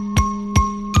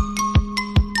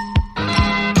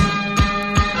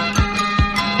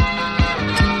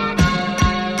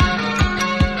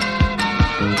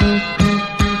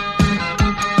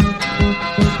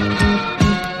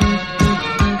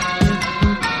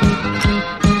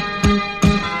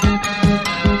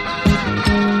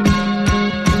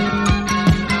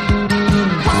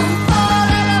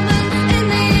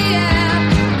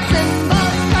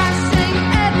 Symbols crashing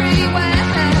everywhere.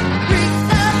 Reach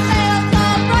the veils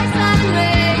of rice and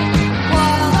rain.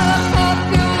 While the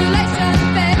population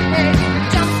fades,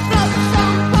 jump floats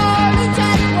on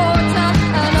polluted water.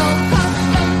 An old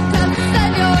custom to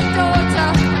sell your daughter.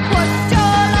 What's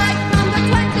your life from the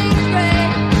 20th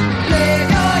grade? Play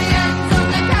your yens on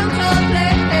the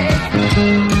counterplay.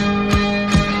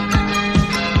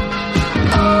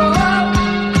 Hong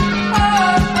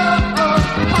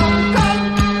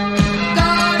Kong,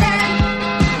 got it.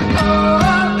 Hong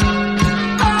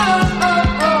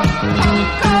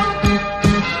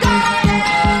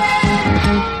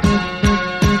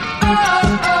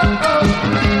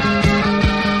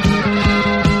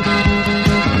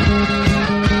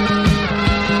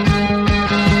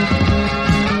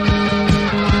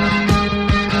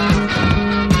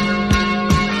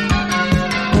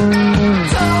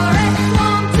Tourists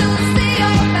want to see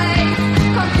your face.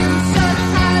 Confucius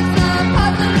has a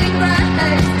puzzling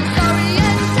race.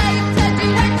 Disorientated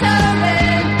you enter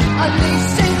in,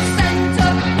 unleashing scent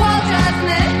of wild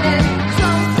jasmine.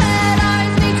 Slow-fed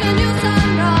eyes meet a new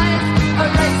sunrise. A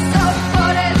race of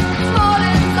bodies, small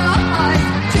in size.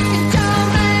 Chicken chow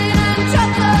mein and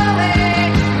chocolate away.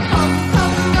 Hong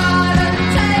Kong garden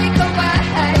take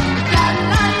away. La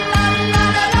la la la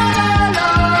la la la.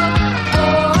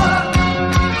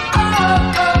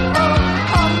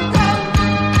 Hong Kong,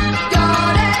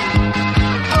 got it.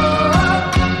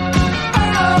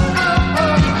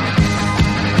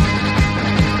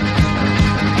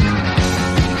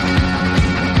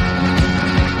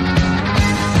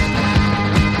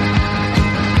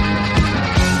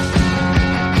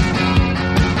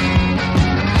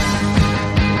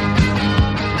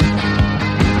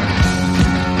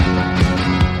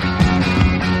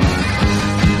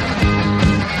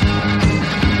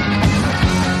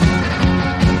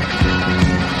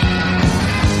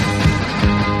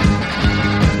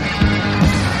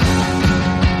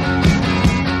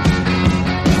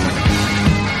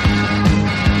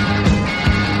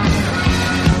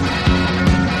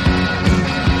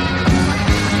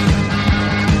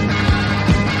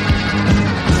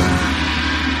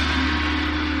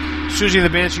 Susie and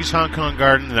the Banshees, Hong Kong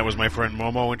Garden. That was my friend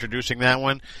Momo introducing that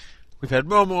one. We've had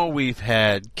Momo, we've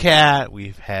had Kat,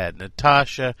 we've had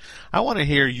Natasha. I want to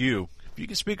hear you. If you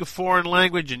can speak a foreign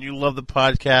language and you love the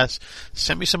podcast,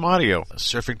 send me some audio.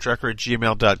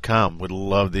 surfingtrucker@gmail.com. Would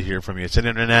love to hear from you. It's an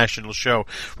international show.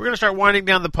 We're going to start winding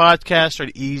down the podcast, start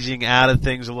easing out of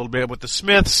things a little bit with the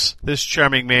Smiths. This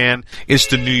charming man. It's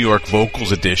the New York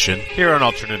Vocals edition here on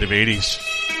Alternative 80s.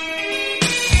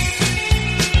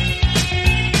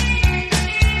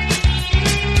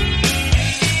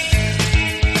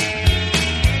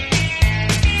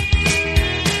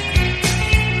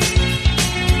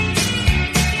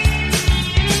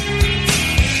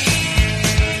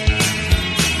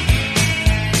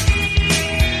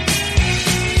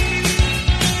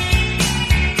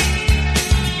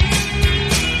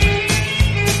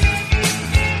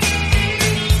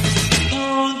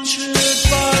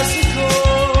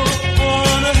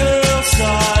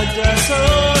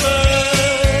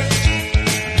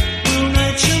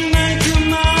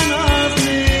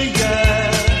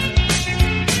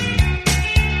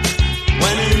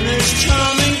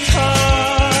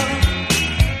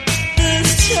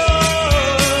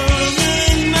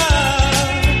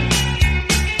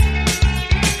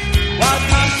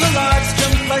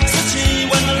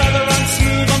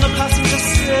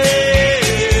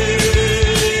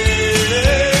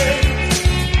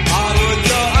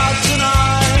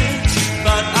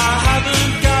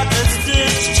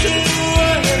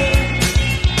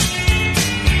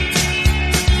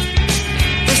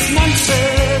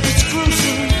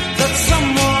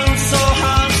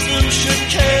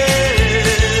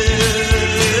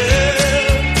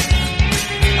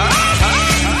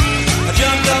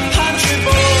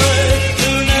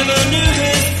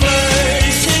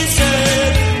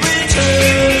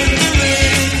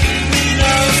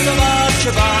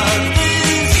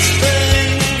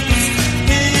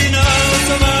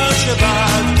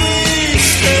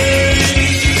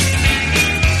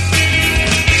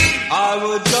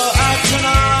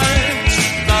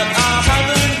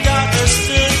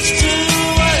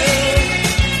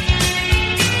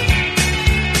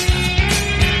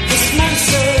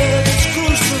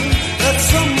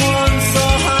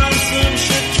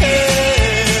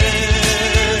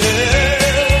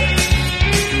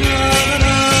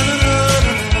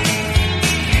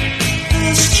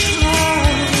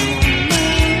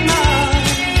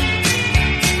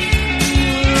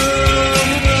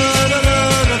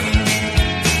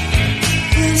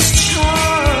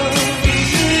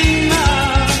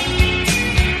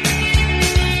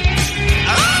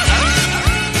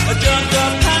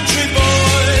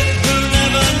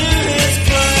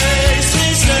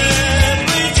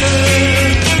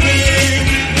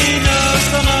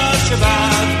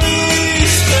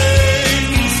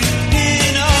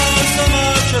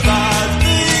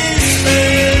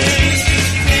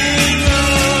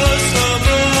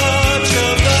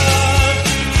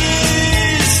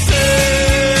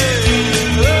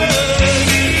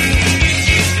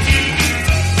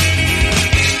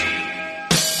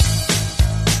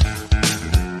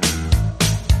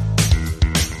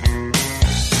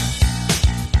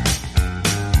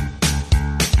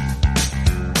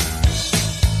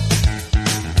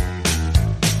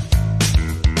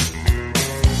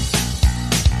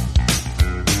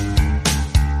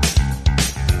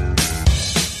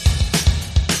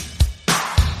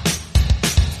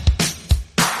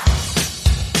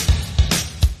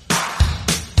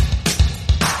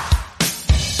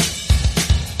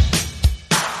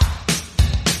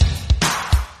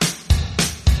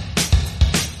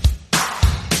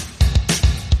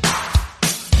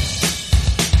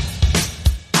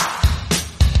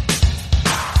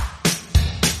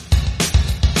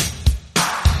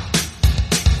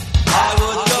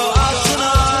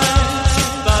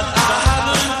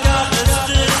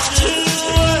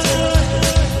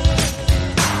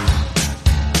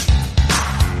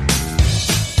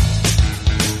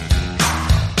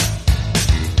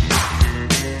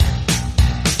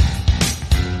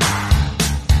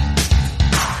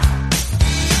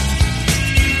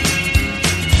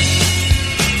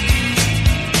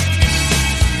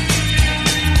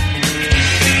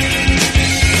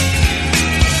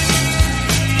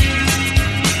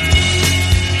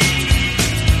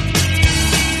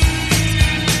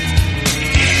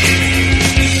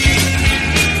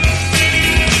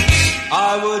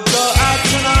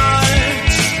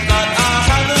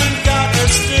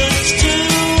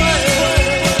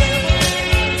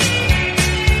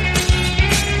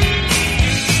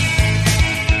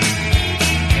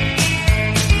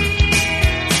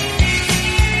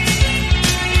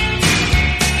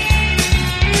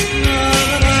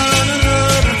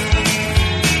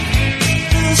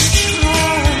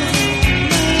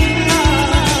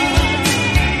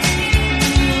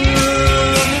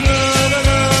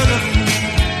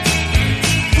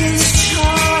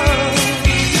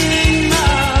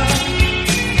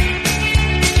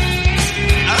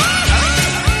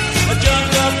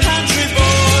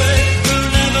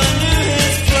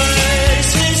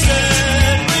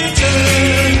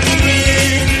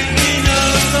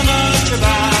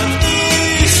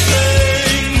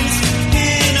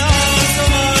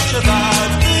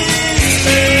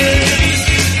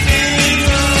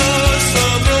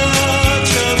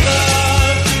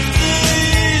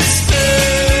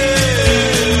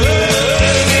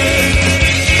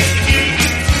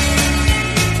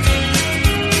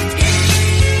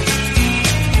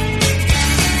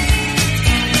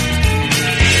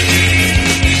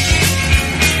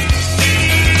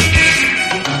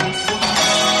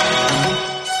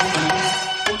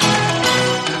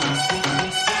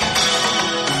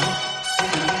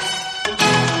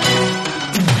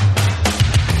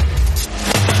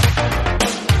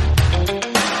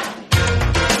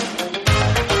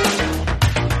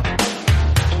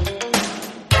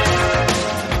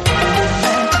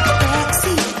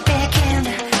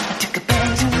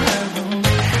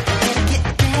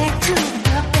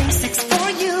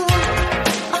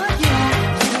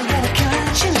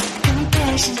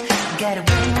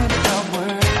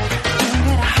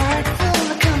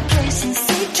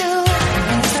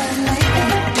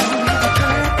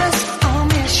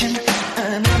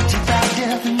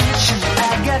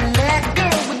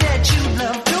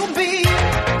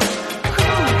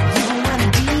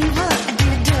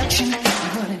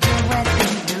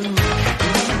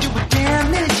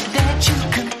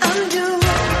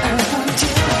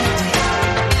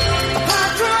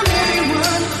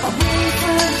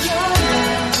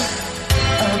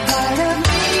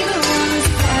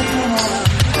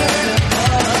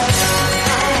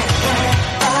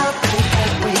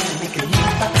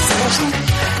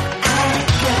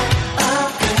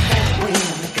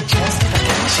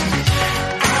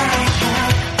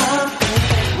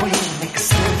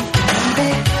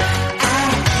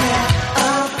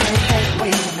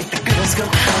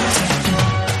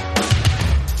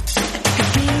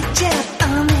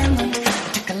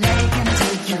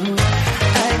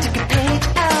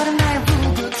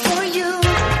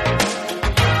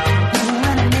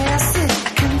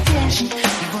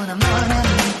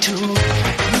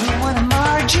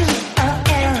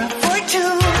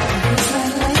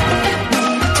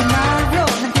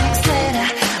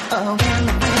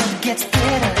 gets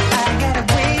better. I gotta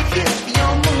wait here for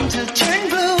your moon to turn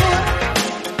blue.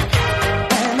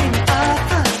 I'm an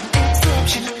author,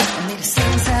 exception. I made a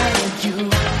sense out of you.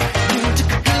 You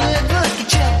took a good look at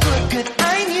your good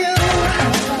I knew.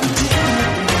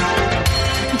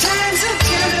 Times of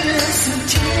tenderness and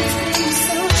tears seem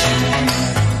so true.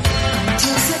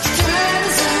 Until such time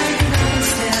as I know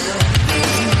instead of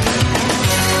being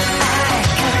I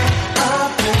got a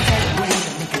perfect way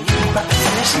to make a new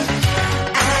obsession.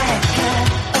 I got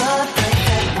a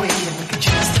perfect way to make a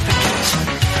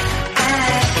justification.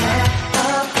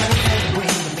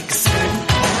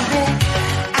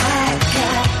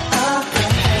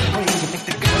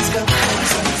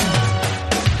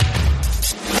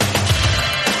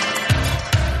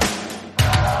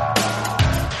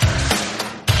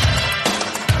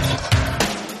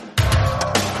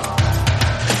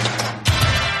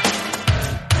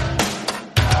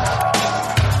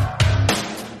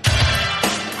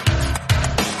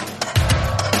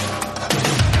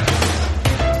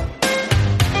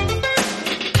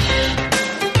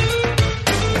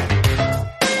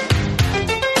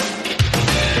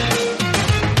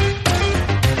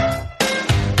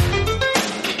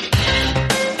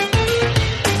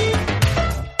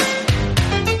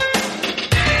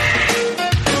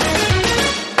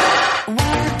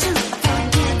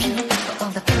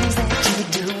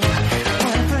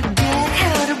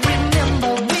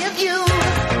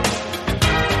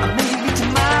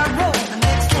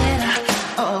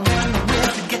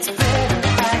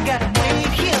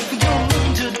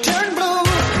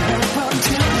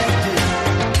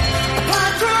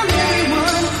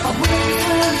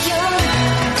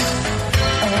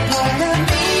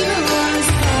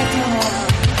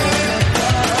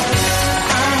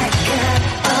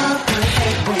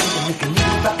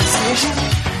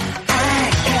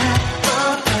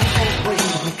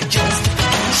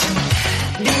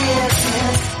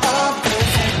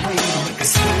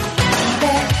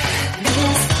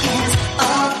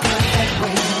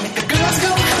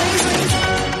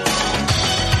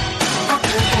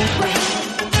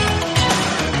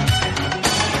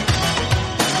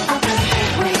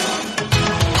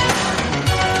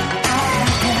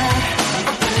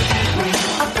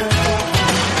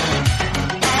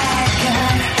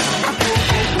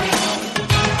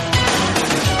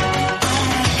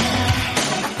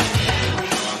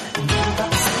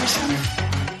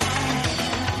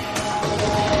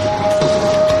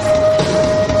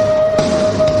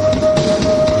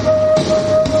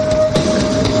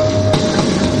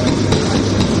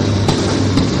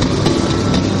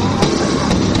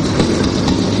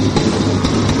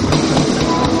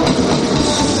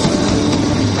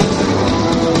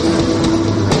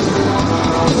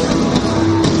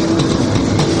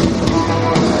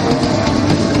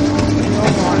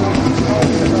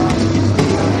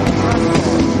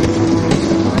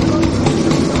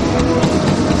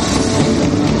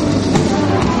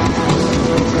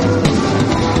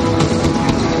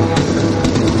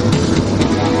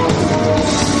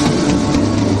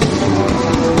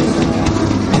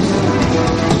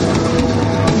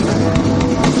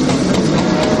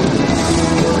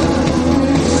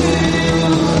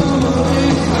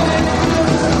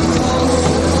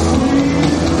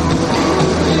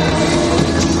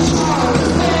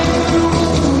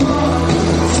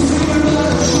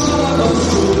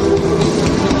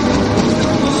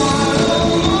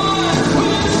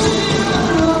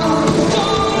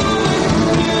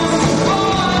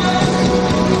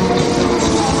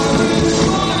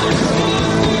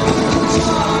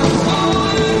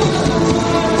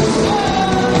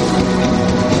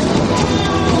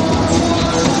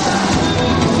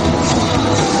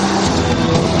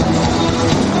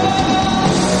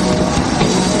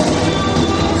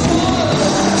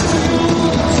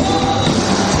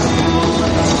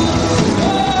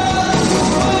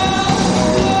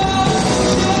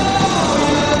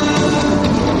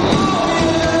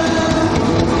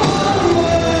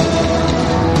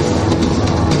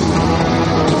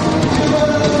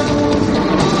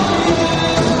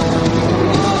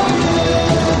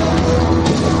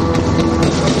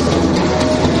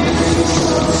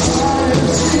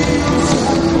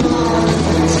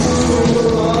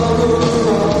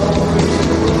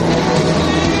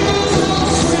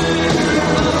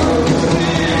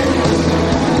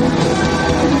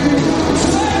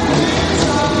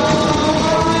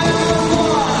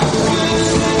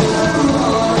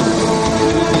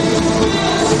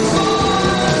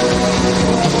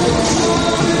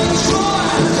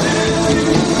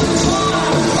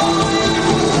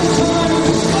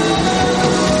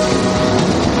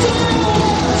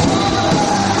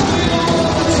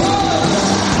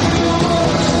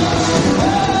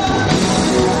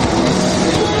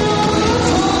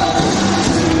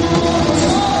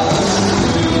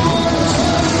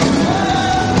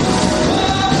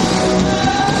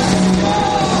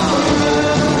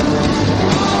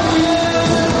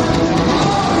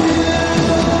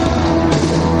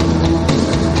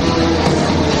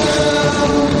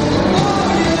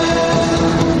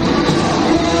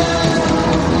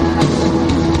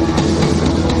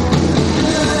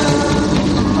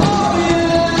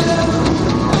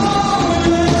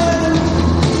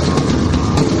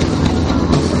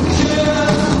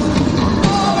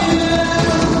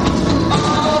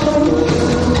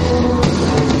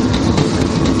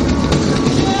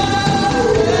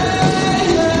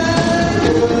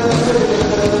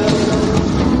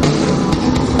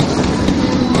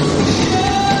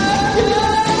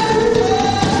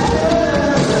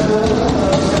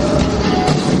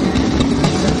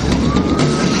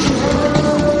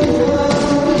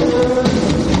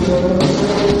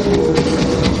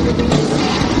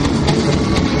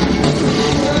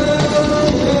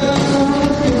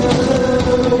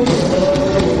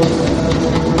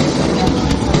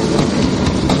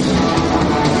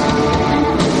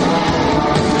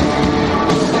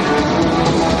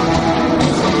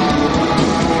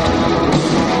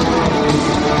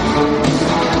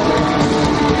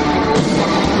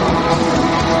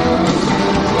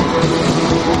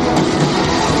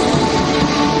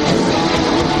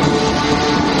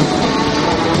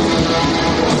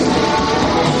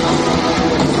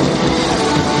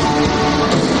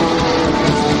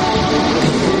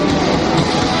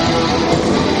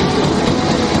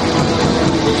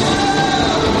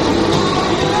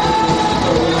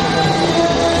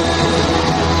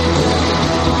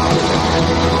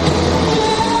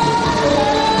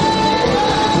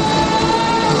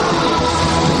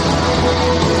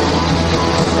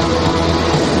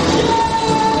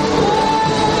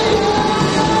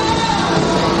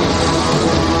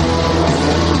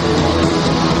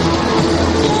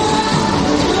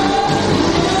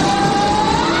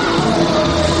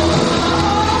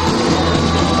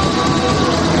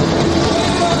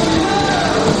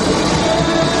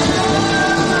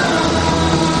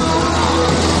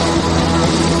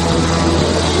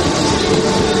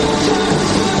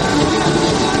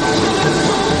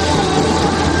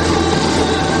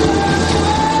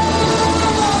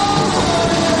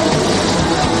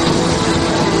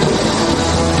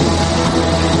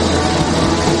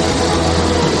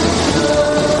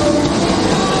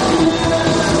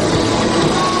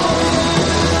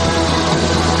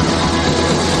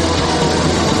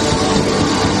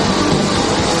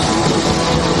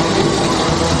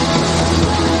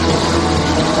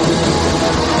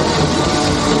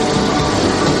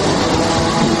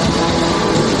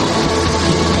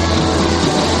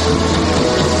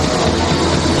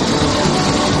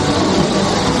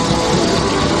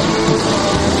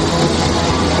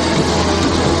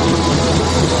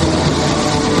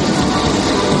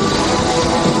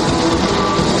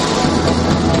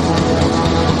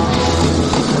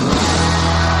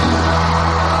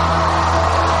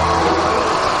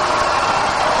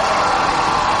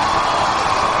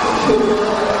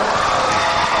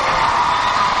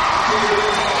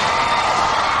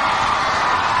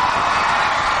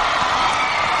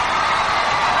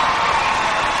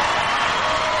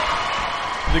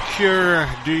 The Cure,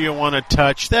 Do You Want to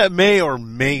Touch? That may or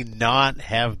may not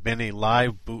have been a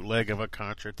live bootleg of a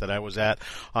concert that I was at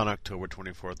on October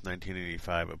 24th,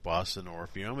 1985 at Boston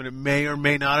Orpheum, and it may or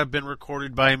may not have been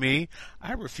recorded by me.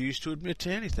 I refuse to admit to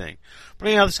anything. But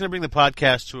anyhow, this is going to bring the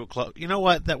podcast to a close. You know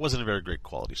what? That wasn't a very great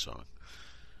quality song.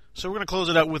 So we're going to close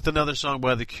it out with another song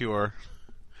by The Cure.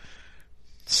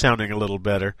 Sounding a little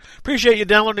better. Appreciate you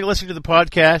downloading and listening to the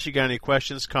podcast. You got any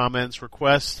questions, comments,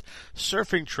 requests?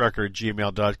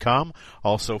 surfingtrucker@gmail.com.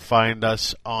 Also find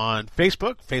us on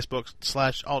Facebook,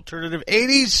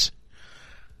 Facebook/Alternative80s.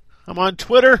 I'm on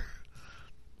Twitter.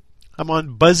 I'm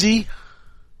on Buzzy.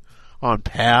 On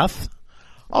Path.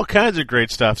 All kinds of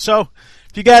great stuff. So,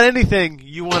 if you got anything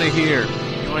you want to hear,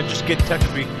 you want to just get in touch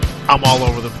with me, I'm all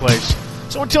over the place.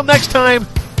 So until next time,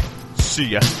 see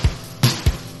ya.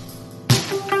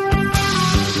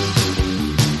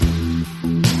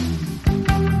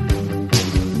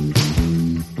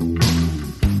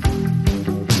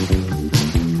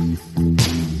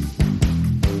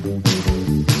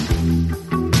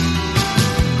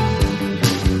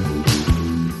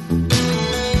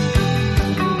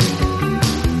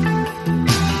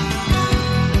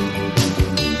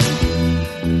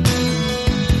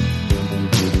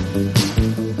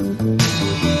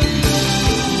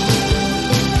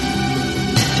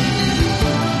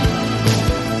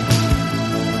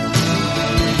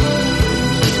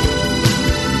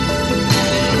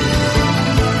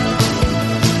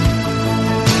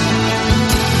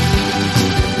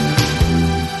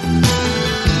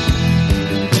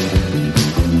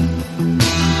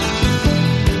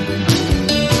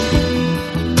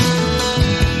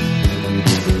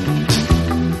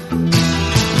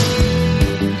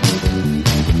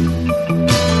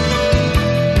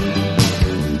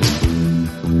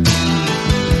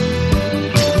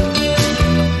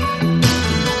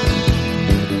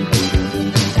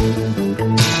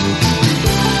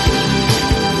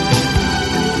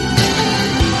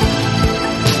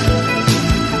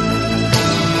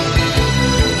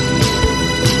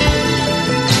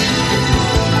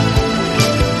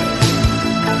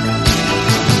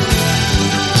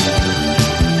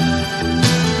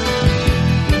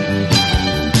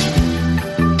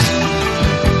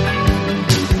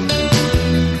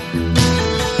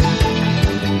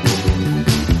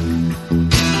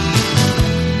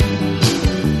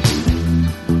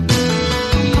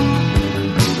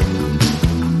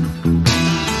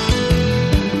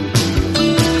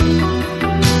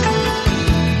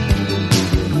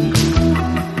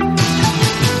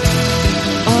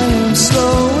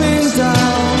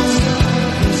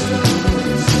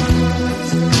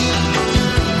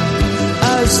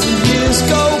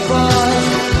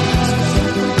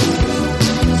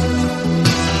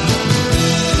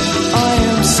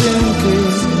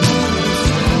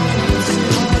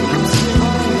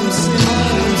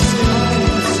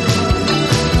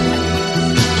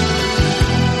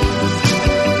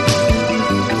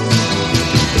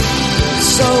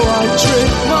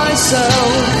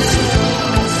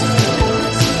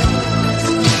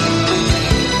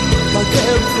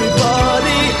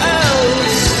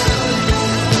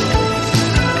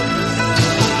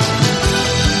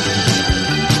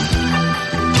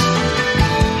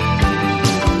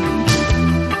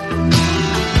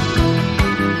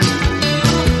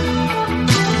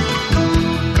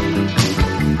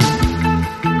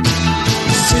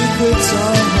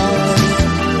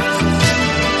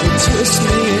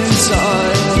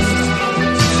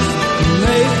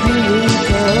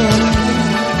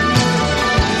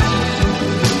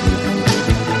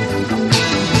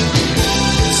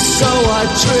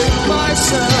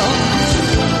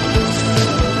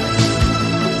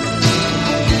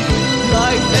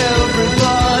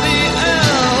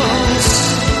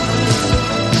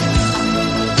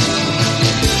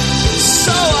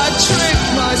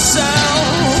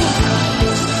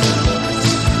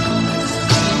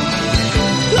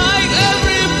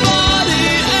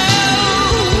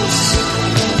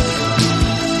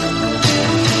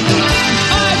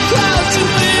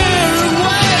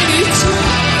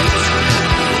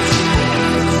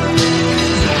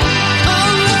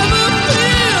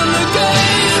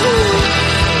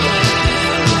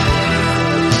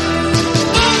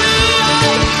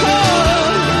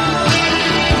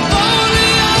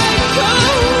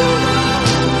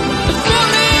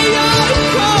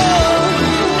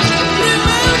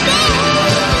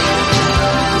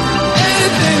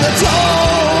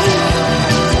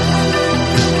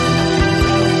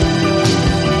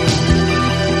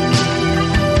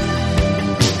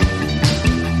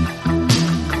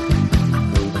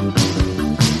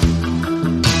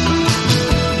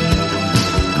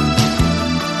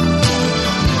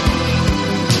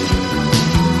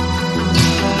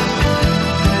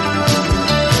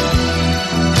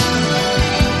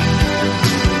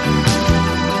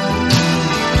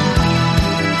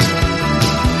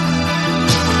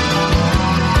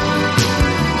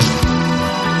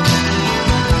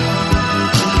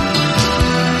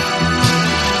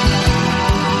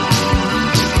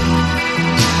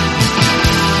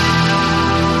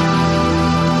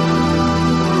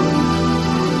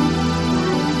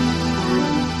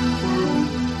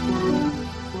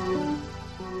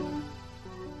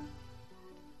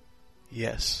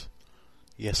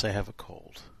 yes, I have a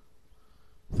cold.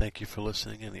 Thank you for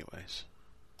listening anyways.